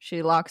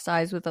 She locks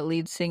eyes with a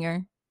lead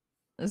singer.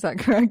 Is that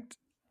correct?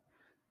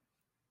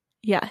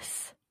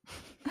 Yes.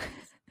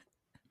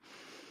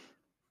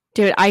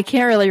 Dude, I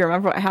can't really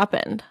remember what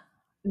happened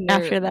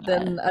after that.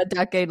 Then a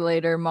decade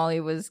later, Molly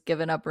was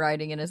given up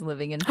riding and is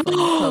living in Flint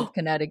Cove,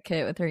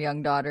 Connecticut with her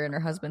young daughter and her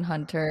husband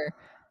Hunter.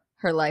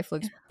 Her life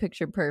looks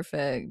picture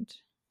perfect.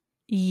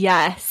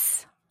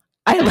 Yes.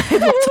 I love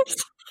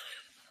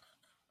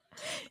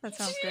That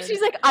sounds good.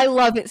 She's like, I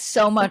love it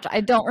so much.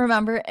 I don't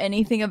remember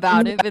anything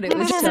about it, but it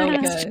was so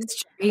good. It's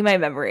just my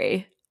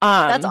memory.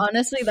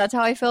 That's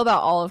how I feel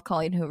about all of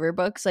Colleen Hoover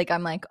books. Like,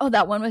 I'm like, oh,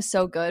 that one was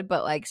so good,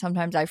 but like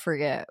sometimes I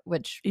forget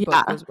which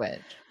book was which.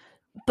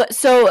 But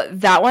so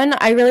that one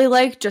I really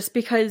like just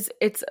because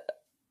it's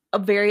a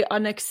very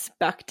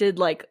unexpected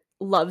like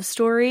love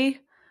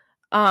story.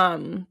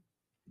 And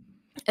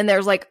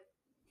there's like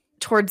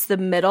towards the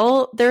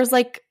middle there's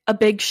like a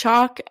big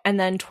shock, and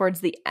then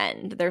towards the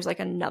end there's like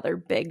another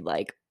big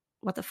like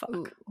what the fuck.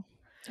 Ooh,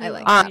 I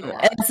like that a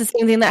lot. And it's the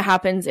same thing that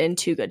happens in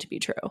Too Good to Be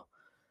True.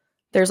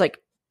 There's like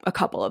a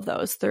couple of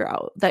those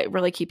throughout that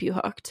really keep you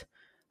hooked.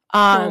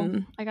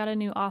 Cool. I got a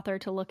new author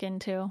to look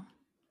into.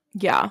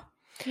 Yeah.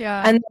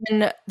 Yeah. And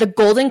then The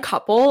Golden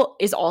Couple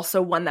is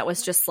also one that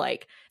was just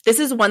like, this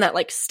is one that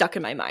like stuck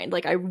in my mind.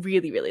 Like I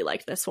really, really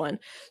liked this one.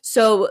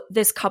 So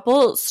this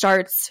couple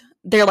starts,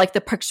 they're like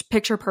the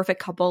picture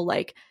perfect couple,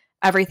 like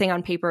everything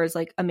on paper is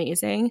like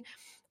amazing.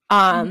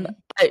 But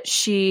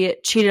she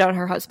cheated on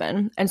her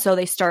husband. And so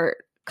they start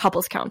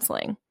couples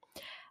counseling.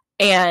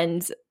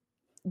 And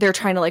they're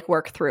trying to like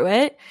work through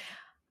it.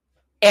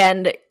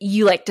 And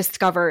you like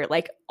discover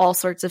like all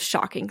sorts of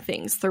shocking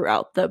things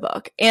throughout the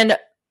book. And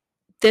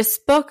this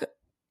book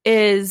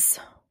is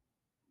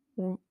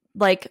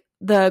like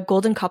The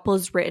Golden Couple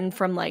is written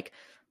from like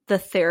the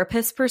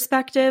therapist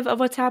perspective of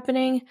what's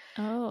happening.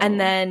 And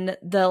then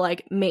the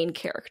like main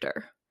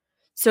character.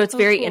 So it's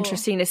very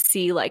interesting to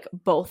see like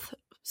both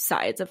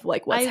sides of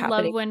like what's happening.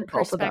 I love when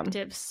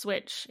perspectives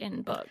switch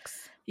in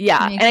books.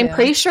 Yeah. And I'm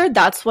pretty sure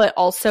that's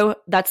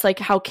like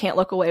how Can't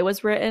Look Away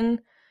was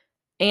written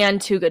and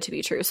Too Good to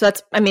Be True. So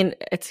that's, I mean,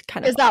 it's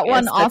kind of. Is that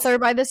one author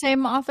by the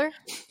same author?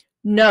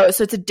 No,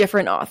 so it's a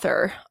different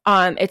author.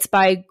 It's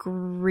by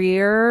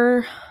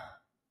Greer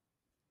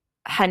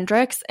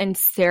Hendricks and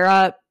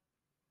Sarah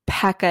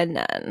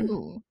Pekkanen.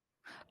 Ooh.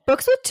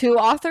 Books with two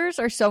authors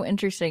are so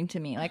interesting to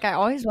me. Like I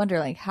always wonder,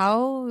 like,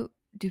 how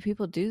do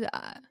people do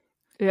that?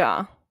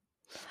 Yeah.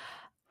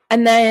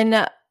 And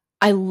then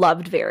I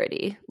loved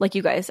Verity. Like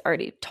you guys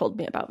already told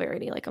me about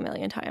Verity like a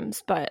million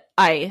times, but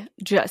I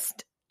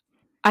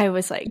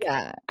was like,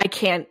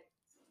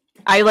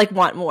 I like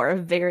want more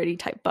of Verity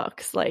type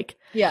books. Like,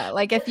 yeah,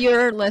 like if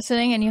you're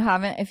listening and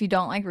if you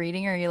don't like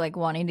reading or you're like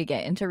wanting to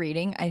get into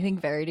reading, I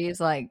think Verity is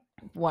like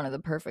one of the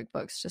perfect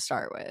books to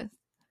start with.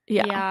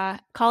 Yeah.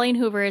 Colleen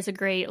Hoover is a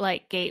great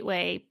like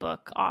gateway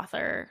book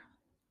author.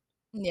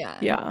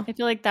 Yeah. I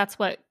feel like that's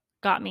what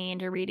got me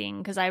into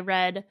reading because I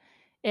read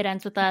It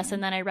Ends With Us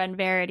and then I read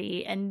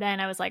Verity and then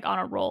I was like on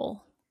a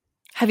roll.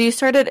 Have you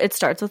started It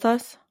Starts With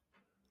Us?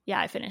 Yeah,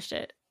 I finished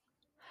it.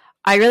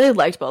 I really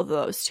liked both of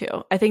those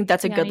too. I think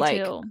that's a good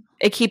like too.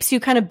 It keeps you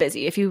kind of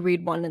busy if you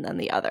read one and then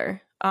the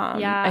other.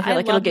 I feel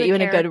like it'll love get the you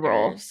in a good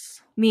role.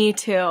 characters. Me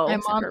too.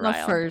 I'm on the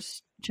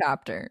first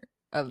chapter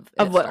of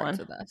what one?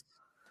 With Us.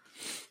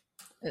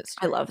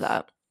 I love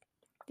that.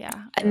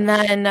 Yeah. And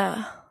then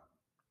I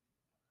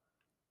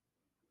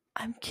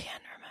can't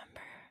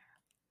remember.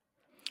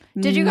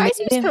 Did you guys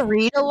used to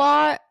read a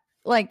lot,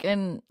 like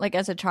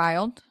as a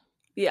child?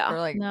 Yeah. Or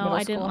like no,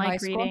 I didn't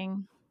like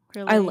reading.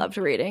 Really. I loved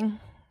reading.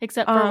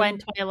 Except for when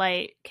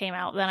Twilight came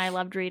out. Then I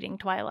loved reading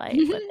Twilight.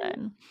 But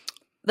then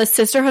The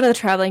Sisterhood of the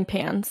Traveling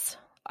Pants.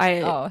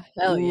 I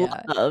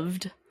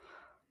loved.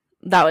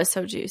 That was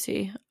so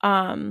juicy.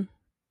 I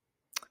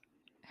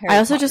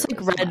also just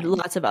like read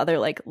lots of other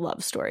like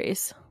love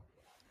stories.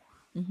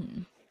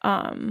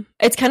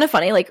 It's kind of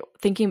funny like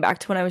thinking back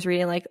to when I was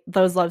reading like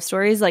those love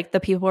stories, like the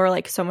people were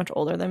like so much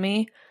older than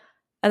me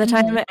at the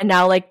time, and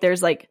now like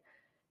there's like,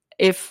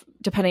 if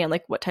depending on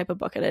like what type of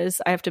book it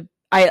is,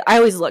 I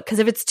always look, because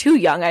if it's too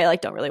young I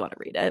like don't really want to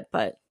read it.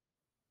 But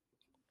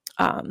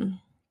then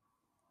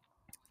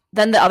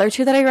the other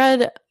two that I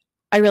read,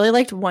 I really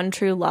liked One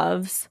True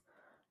Loves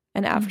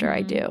and After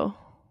I Do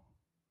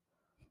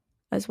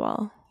as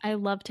well. I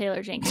love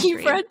Taylor Jenkins.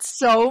 You've read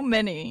so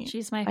many.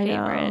 She's my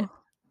favorite.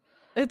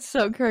 It's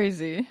so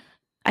crazy.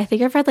 I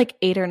think I've read like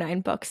 8 or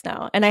 9 books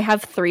now, and I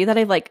have 3 that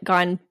I've like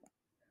gone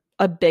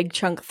a big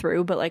chunk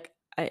through, but like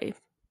I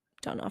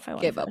don't know if I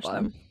want to finish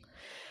them.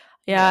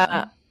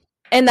 Yeah.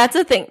 And that's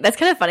the thing. That's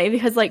kind of funny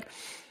because like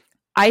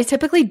I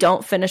typically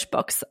don't finish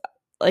books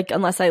like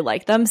unless I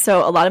like them.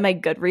 So a lot of my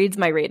Goodreads,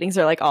 my ratings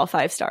are like all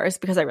 5 stars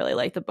because I really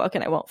like the book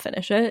and I won't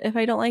finish it if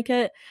I don't like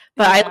it.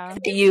 But I like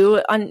that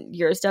you on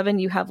yours, Devin,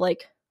 you have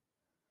like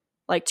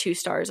 2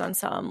 stars on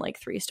some, like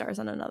 3 stars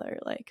on another,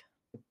 like.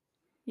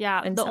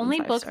 Yeah, the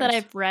only book that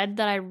I've read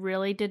that I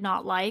really did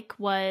not like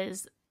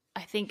was,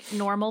 I think,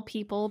 Normal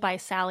People by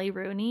Sally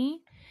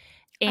Rooney.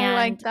 And I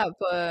liked that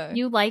book.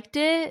 You liked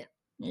it?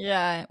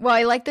 Yeah. Well,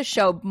 I like the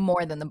show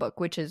more than the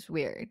book, which is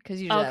weird.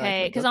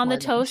 Okay, because on the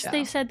Toast,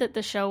 they said that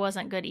the show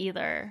wasn't good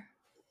either.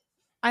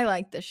 I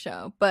like the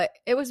show, but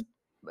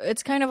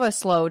it's kind of a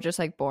slow, just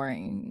like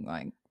boring,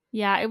 like.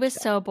 Yeah, it was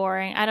so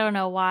boring. I don't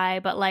know why,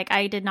 but like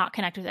I did not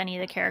connect with any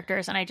of the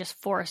characters and I just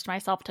forced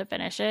myself to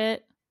finish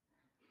it.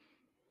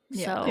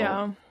 Yeah.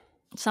 So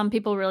Some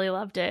people really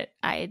loved it.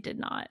 I did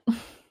not.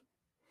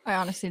 I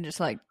honestly just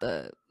like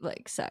the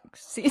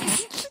sex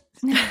scenes.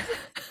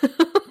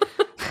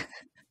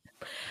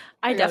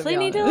 I definitely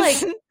need to like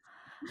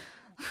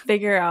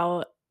figure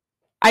out.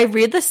 I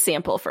read the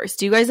sample first.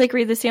 Do you guys like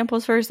read the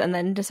samples first and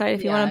then decide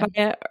if you want to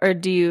buy it, or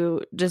do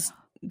you just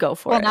go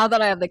for it? Well, now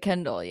that I have the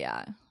Kindle,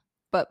 yeah.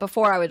 But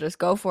before I would just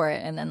go for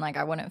it, and then like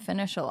I wouldn't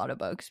finish a lot of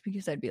books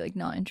because I'd be like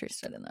not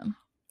interested in them.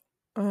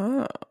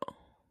 Oh.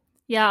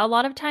 Yeah, a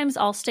lot of times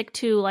I'll stick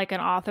to like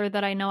an author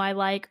that I know I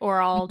like,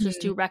 or I'll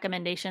just do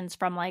recommendations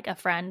from like a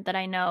friend that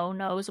I know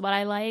knows what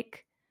I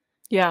like.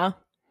 Yeah.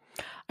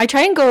 I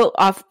try and go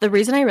off. The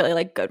reason I really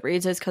like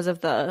Goodreads is because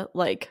of the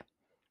like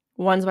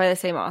ones by the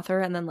same author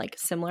and then like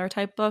similar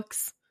type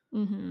books.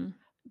 Mm-hmm.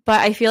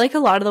 But I feel like a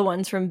lot of the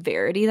ones from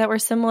Verity that were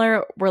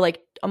similar were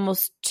like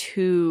almost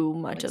too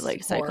much of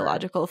like horror.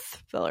 psychological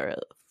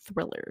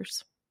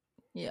thrillers.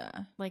 Yeah.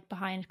 Like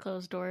behind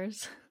closed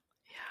doors.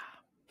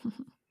 Yeah.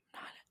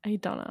 I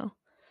don't know.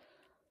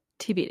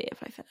 TBD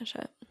if I finish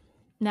it.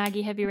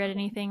 Nagy, have you read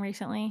anything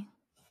recently?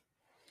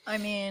 I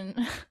mean,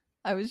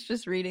 I was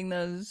just reading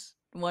those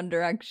One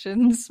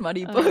Direction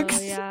smutty books.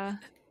 Oh, yeah.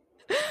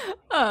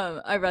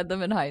 I read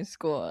them in high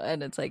school,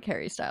 and it's like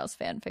Harry Styles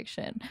fan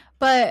fiction.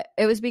 But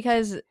it was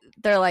because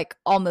they're like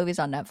all movies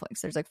on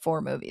Netflix. There's like 4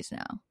 movies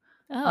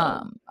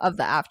now of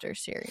the After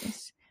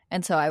series.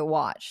 And so I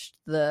watched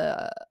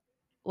the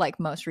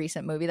like most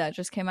recent movie that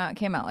just came out. It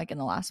came out like in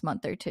the last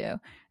month or 2. And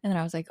then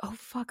I was like, oh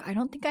fuck, I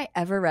don't think I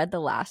ever read the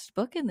last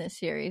book in this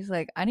series.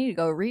 Like I need to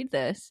go read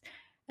this.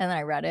 And then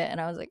I read it and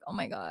I was like, oh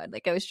my god,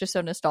 like I was just so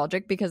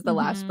nostalgic because the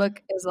last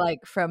book is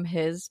like from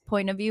his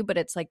point of view, but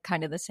it's like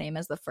kind of the same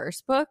as the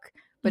first book,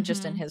 but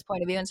just in his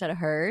point of view instead of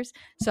hers.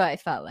 So I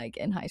felt like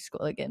in high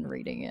school again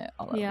reading it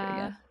all over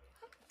again.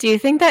 Do you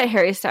think that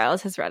Harry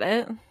Styles has read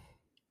it?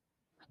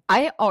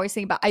 I always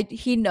think about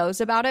he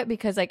knows about it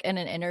because like in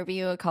an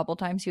interview a couple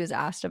times he was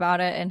asked about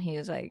it and he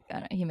was like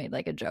he made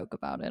like a joke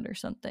about it or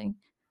something.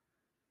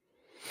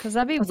 Because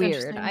that'd be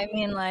weird. I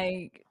mean,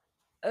 like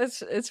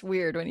it's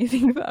weird when you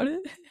think about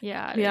it.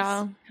 Yeah, yeah,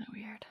 kind of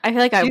weird. I feel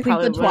like I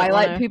probably think the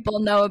Twilight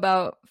people know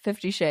about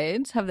 50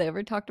 Shades. Have they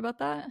ever talked about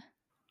that?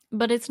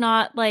 But it's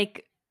not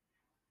like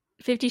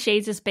 50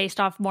 Shades is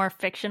based off more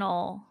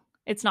fictional.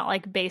 It's not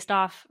like based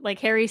off like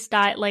Harry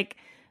Styles. Like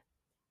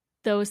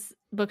those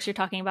books you're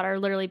talking about are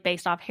literally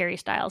based off Harry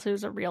Styles,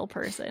 who's a real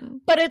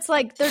person. But it's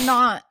like they're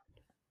not.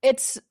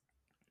 It's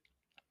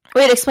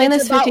wait. Explain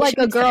this about like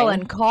a girl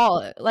in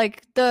college.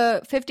 Like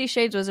the 50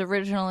 Shades was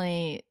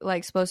originally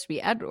like supposed to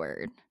be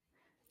Edward.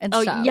 And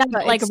stuff, yeah,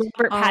 but like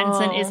Robert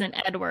Pattinson isn't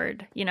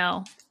Edward. You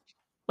know,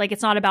 like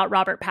it's not about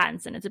Robert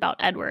Pattinson. It's about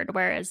Edward.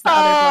 Whereas the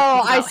other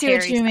book is about I see Harry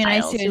what you mean.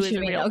 Styles, I see what you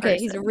mean. Okay,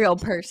 he's a real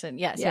person.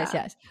 Yes,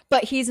 yes.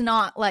 But he's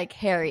not like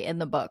Harry in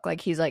the book.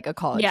 Like he's like a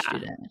college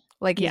student.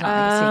 Like he's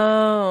not.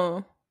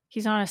 Oh,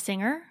 he's not a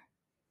singer.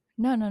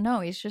 No.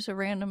 He's just a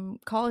random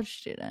college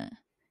student.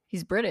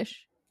 He's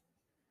British.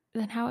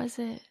 Then how is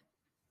it?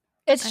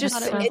 It's just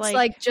it's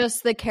like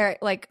just the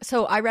character. Like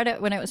so, I read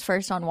it when it was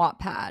first on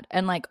Wattpad,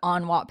 and like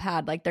on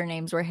Wattpad, like their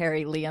names were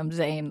Harry, Liam,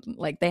 Zane.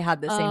 Like they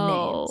had the same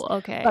names.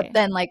 Okay. But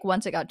then, like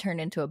once it got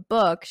turned into a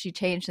book, she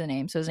changed the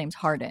name, so his name's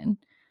Hardin.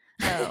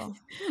 Oh.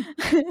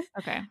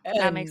 Okay,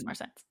 that makes more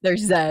sense.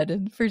 There's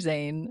Zed for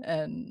Zane,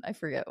 and I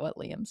forget what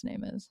Liam's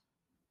name is.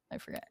 I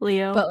forget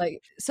Leo. But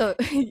like, so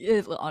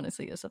it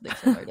honestly is something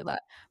similar to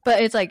that.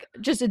 But it's like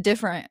just a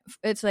different.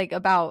 It's like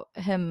about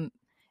him.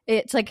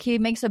 It's like he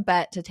makes a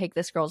bet to take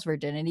this girl's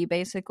virginity,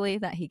 basically,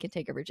 that he could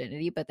take her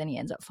virginity, but then he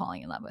ends up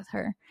falling in love with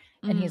her.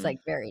 And he's like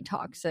very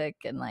toxic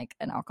and like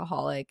an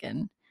alcoholic,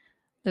 and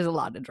there's a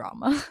lot of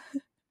drama.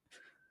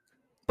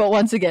 But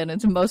once again,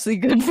 it's mostly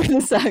good for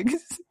the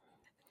sex.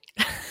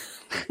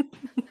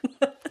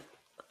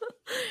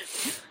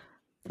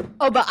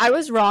 Oh, but I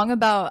was wrong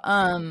about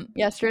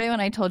yesterday when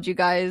I told you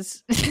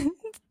guys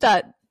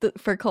that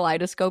for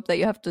Kaleidoscope that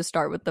you have to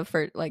start with the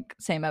first like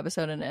same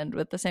episode and end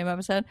with the same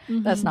episode.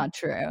 That's not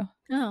true.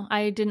 No,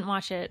 I didn't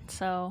watch it,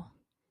 so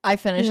I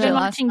finished it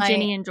last watching night.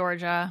 Ginny and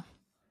Georgia.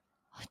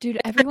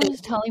 Dude, everyone is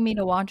telling me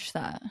to watch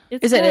that.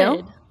 Is it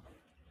new?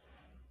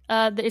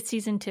 It's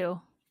season 2.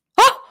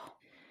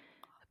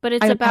 But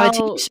it's about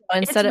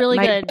it's really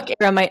good.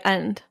 Era might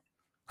end.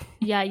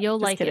 Yeah, you'll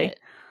like kidding. it.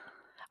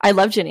 I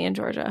love Ginny and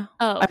Georgia.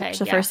 Oh, okay. I watched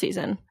the first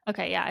season.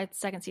 Okay, yeah, it's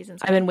second season.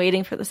 I've been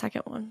waiting for the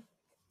second one.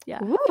 Yeah.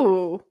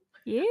 Ooh.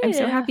 Yeah. I'm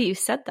so happy you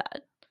said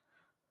that.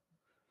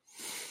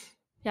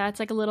 Yeah, it's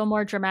like a little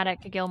more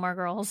dramatic Gilmore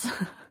Girls.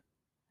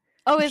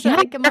 Oh, is it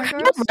like Gilmore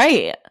Girls?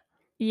 Right.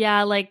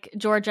 Yeah, like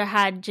Georgia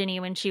had Ginny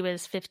when she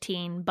was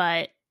 15,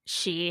 but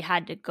she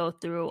had to go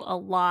through a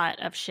lot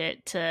of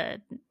shit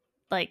to,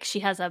 like,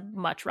 she has a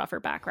much rougher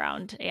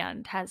background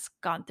and has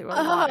gone through a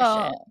lot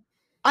of shit.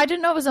 I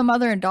didn't know it was a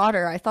mother and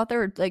daughter. I thought they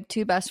were like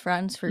 2 best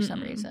friends for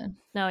some reason.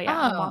 No,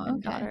 yeah, mom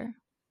and daughter.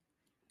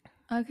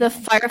 Okay. The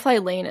Firefly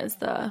Lane is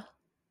the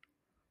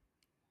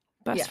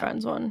best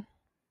friends one.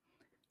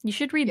 You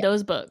should read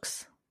those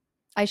books.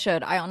 I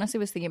should. I honestly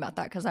was thinking about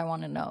that because I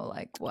want to know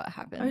like what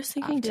happened. I was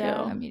thinking too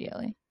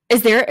immediately.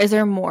 Is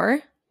there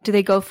more Do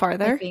they go I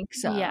farther? think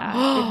so.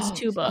 Yeah, it's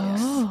 2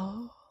 books.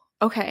 Oh.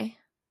 Okay.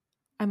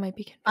 I might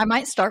be I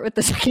might start with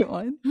the second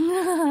one.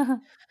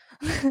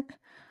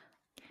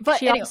 But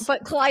She anyway, also-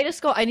 but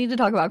Kaleidoscope, I need to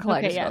talk about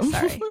Kaleidoscope. Okay, yeah,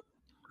 sorry.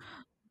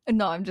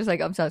 No, I'm just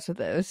like obsessed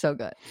with it. It was so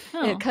good.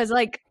 Oh. Because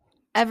like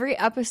every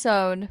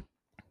episode,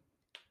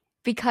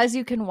 because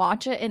you can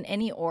watch it in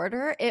any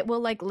order, it will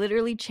like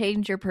literally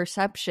change your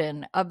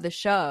perception of the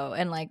show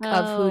and like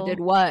of who did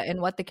what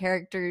and what the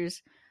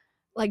characters,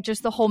 like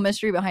just the whole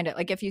mystery behind it.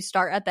 Like if you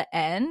start at the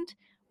end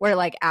where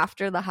like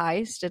after the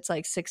heist, it's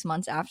like 6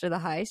 months after the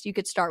heist, you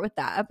could start with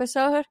that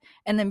episode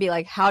and then be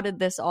like, how did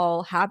this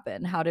all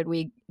happen? How did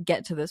we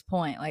get to this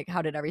point? Like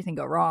how did everything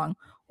go wrong?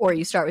 Or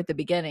you start with the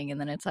beginning and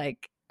then it's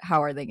like,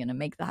 how are they going to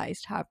make the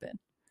heist happen?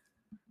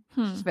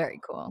 It's very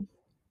cool.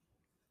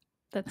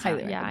 That's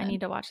Highly I recommend. need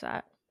to watch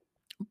that.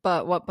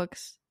 But what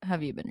books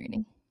have you been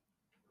reading?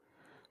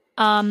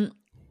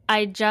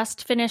 I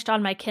just finished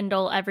on my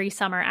Kindle Every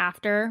Summer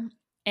After,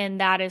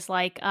 and that is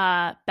like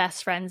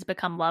best friends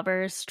become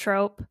lovers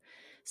trope.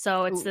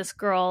 So it's this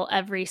girl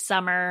every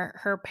summer,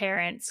 her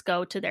parents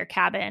go to their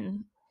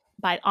cabin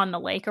on the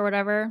lake or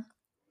whatever,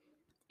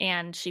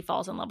 and she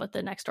falls in love with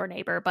the next door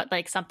neighbor, but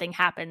like something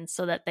happens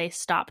so that they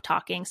stop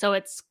talking. So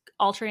it's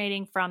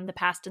alternating from the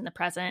past and the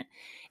present,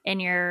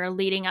 and you're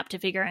leading up to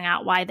figuring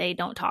out why they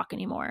don't talk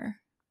anymore.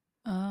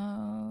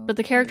 Oh, But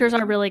the characters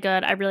are really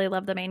good. I really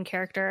love the main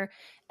character.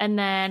 And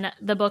then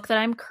the book that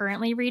I'm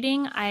currently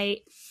reading, I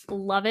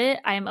love it.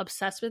 I am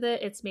obsessed with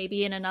it. It's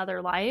Maybe in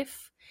Another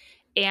Life.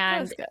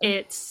 And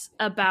it's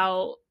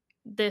about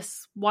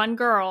this one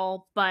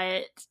girl,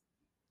 but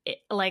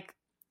like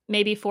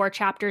maybe 4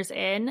 chapters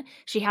in,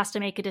 she has to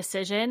make a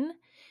decision,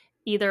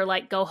 either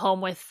like go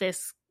home with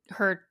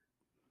her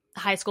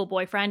high school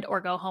boyfriend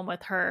or go home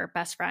with her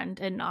best friend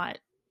and not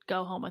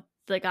go home with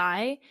the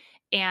guy.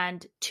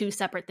 And 2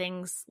 separate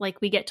things,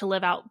 like we get to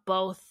live out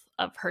both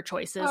of her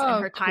choices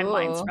and her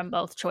timelines from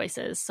both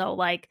choices. So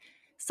like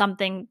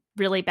something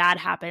really bad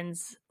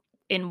happens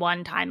in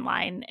one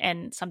timeline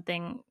and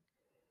something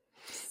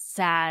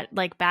sad,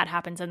 like bad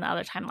happens in the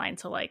other timeline.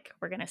 So like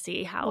we're going to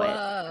see how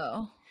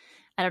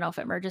I don't know if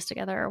it merges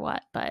together or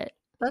what, but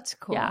that's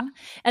cool. Yeah.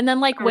 And then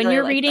like when really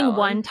you're like reading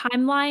one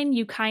timeline,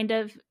 you kind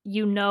of,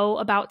 you know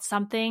about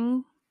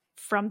something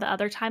from the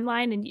other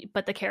timeline,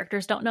 but the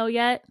characters don't know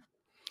yet.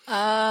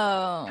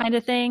 Oh. Kind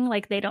of thing.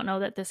 Like they don't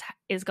know that this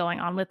is going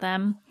on with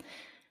them.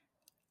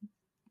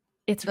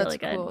 It's really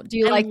good. Cool. Do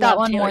you like that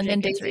one more than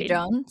Daisy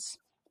Jones?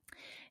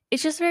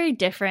 It's just very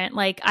different.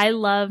 Like I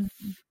love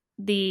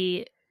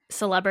the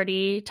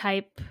celebrity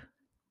type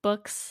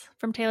books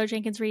from Taylor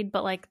Jenkins Reid,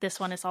 but like this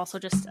one is also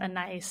just a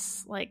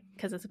nice, like,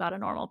 because it's about a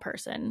normal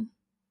person.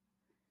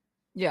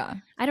 Yeah.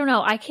 I don't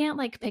know. I can't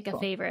like pick a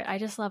favorite. I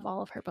just love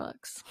all of her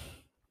books.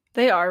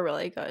 They are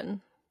really good.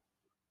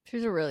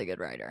 She's a really good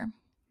writer.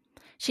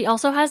 She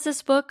also has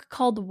this book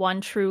called One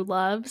True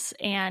Loves,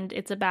 and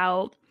it's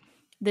about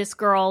this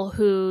girl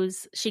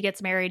she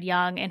gets married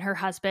young and her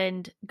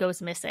husband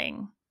goes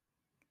missing.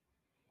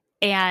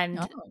 And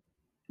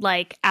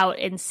like out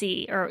in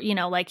sea, or, you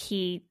know, like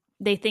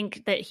they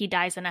think that he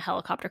dies in a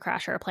helicopter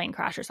crash or a plane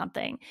crash or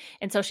something.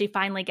 And so she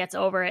finally gets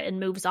over it and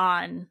moves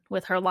on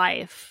with her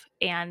life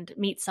and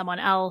meets someone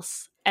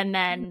else. And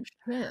then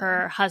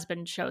her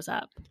husband shows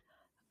up.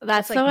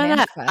 That's the one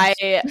that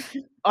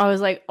I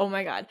was like, oh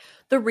my God.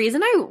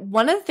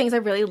 One of the things I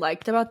really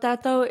liked about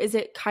that though, is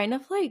it kind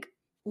of like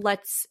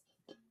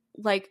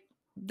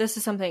this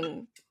is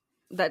something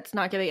that's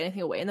not giving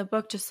anything away in the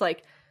book. Just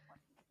like,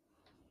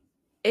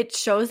 it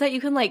shows that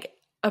you can like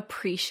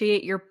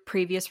appreciate your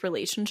previous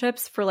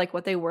relationships for like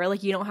what they were.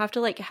 Like you don't have to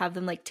like have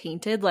them like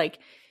tainted. Like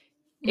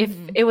if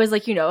it was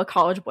like, you know, a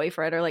college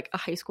boyfriend or like a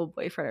high school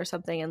boyfriend or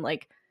something, and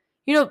like,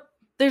 you know,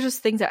 there's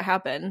just things that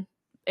happen.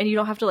 And you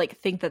don't have to like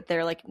think that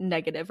they're like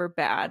negative or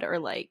bad or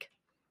like,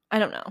 I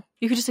don't know.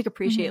 You could just like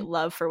appreciate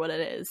love for what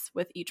it is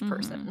with each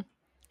person.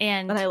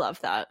 And I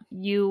love that.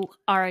 You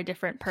are a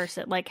different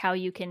person, like how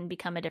you can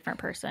become a different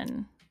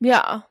person.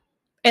 Yeah.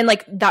 And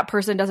like that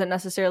person doesn't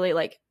necessarily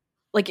like,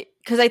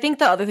 because I think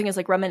the other thing is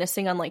like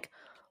reminiscing on like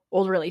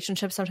old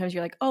relationships. Sometimes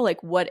you're like, oh,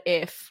 like what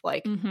if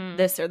like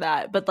this or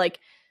that, but like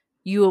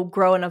you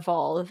grow and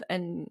evolve,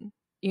 and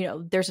you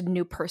know, there's a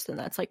new person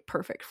that's like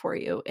perfect for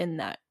you in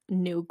that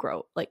new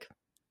growth, like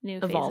new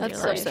evolved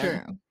phase person.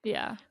 That's true.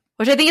 Yeah.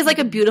 Which I think is like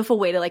a beautiful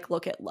way to like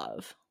look at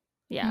love.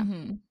 Yeah.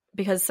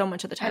 Because so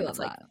much of the time it's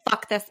like,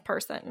 fuck this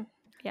person.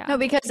 Yeah. No,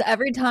 because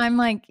every time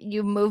like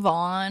you move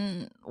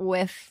on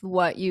with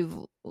what you've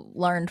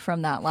learned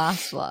from that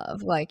last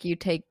love, like you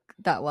take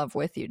that love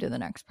with you to the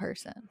next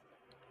person.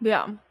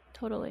 Yeah.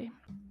 Totally.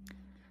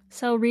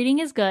 So reading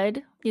is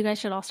good. You guys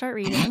should all start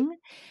reading.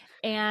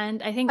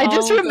 And I think I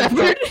just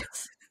remembered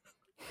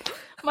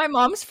my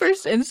mom's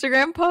first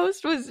Instagram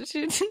post was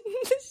it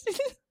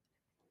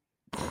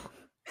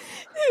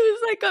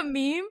was like a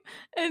meme,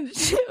 and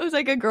it was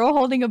like a girl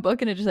holding a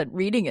book, and it just said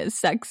 "reading is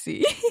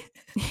sexy."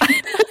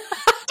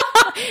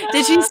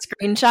 Did she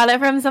screenshot it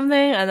from something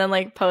and then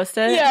like post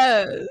it?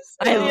 Yes,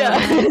 I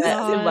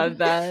love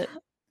that.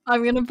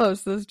 I'm gonna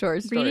post this to our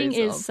story. Reading so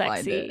is I'll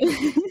find sexy.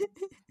 it.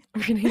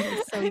 Reading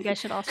is, so you guys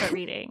should all start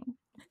reading.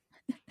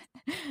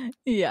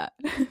 Yeah.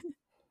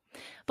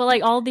 But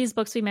like all these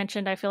books we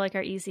mentioned, I feel like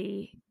are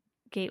easy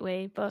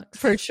gateway books.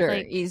 For sure.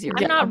 Like, Easier.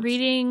 I'm not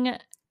reading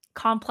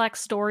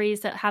complex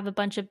stories that have a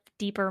bunch of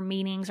deeper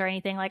meanings or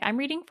anything. Like I'm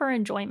reading for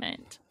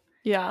enjoyment.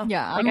 Yeah.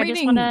 Yeah, Like, I'm I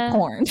just reading wanna-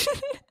 porn.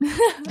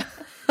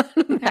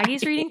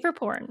 Maggie's reading for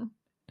porn.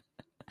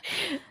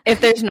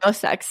 If there's no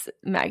sex,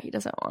 Maggie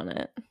doesn't want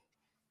it.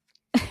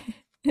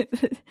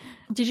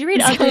 Did you read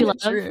It's Ugly kinda Love,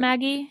 true.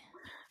 Maggie?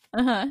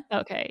 Uh-huh.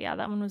 Okay, yeah,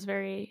 that one was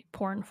very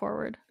porn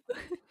forward.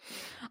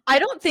 I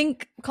don't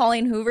think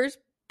Colleen Hoover's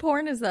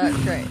porn is that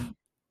great.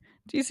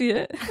 Do you see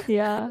it?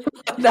 Yeah.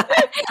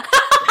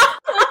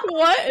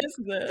 What is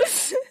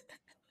this?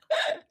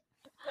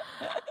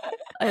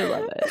 I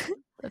love it.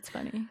 That's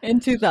funny. In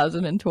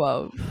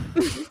 2012.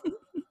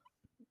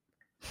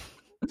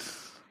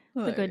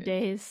 The good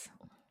days.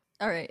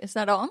 All right, is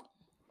that all?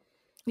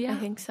 Yeah. I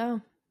think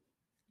so.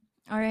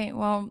 All right,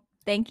 well,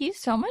 thank you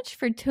so much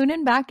for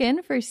tuning back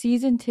in for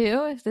season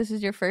 2. If this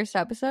is your first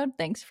episode,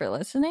 thanks for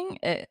listening.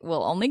 It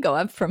will only go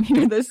up from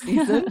here this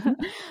season.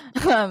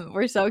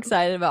 We're so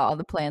excited about all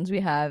the plans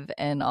we have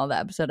and all the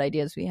episode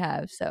ideas we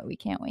have, so we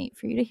can't wait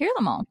for you to hear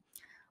them all.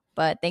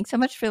 But thanks so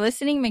much for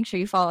listening. Make sure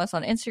you follow us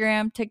on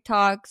Instagram,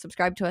 TikTok,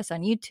 subscribe to us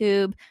on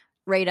YouTube,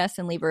 rate us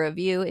and leave a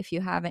review if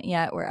you haven't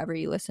yet, wherever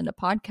you listen to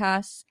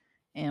podcasts.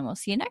 And we'll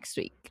see you next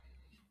week.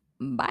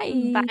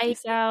 Bye. Bye.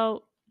 Peace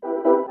out.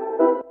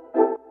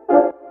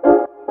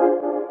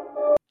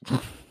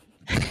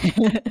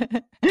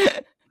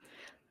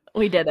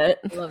 We did it.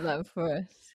 I love that for us.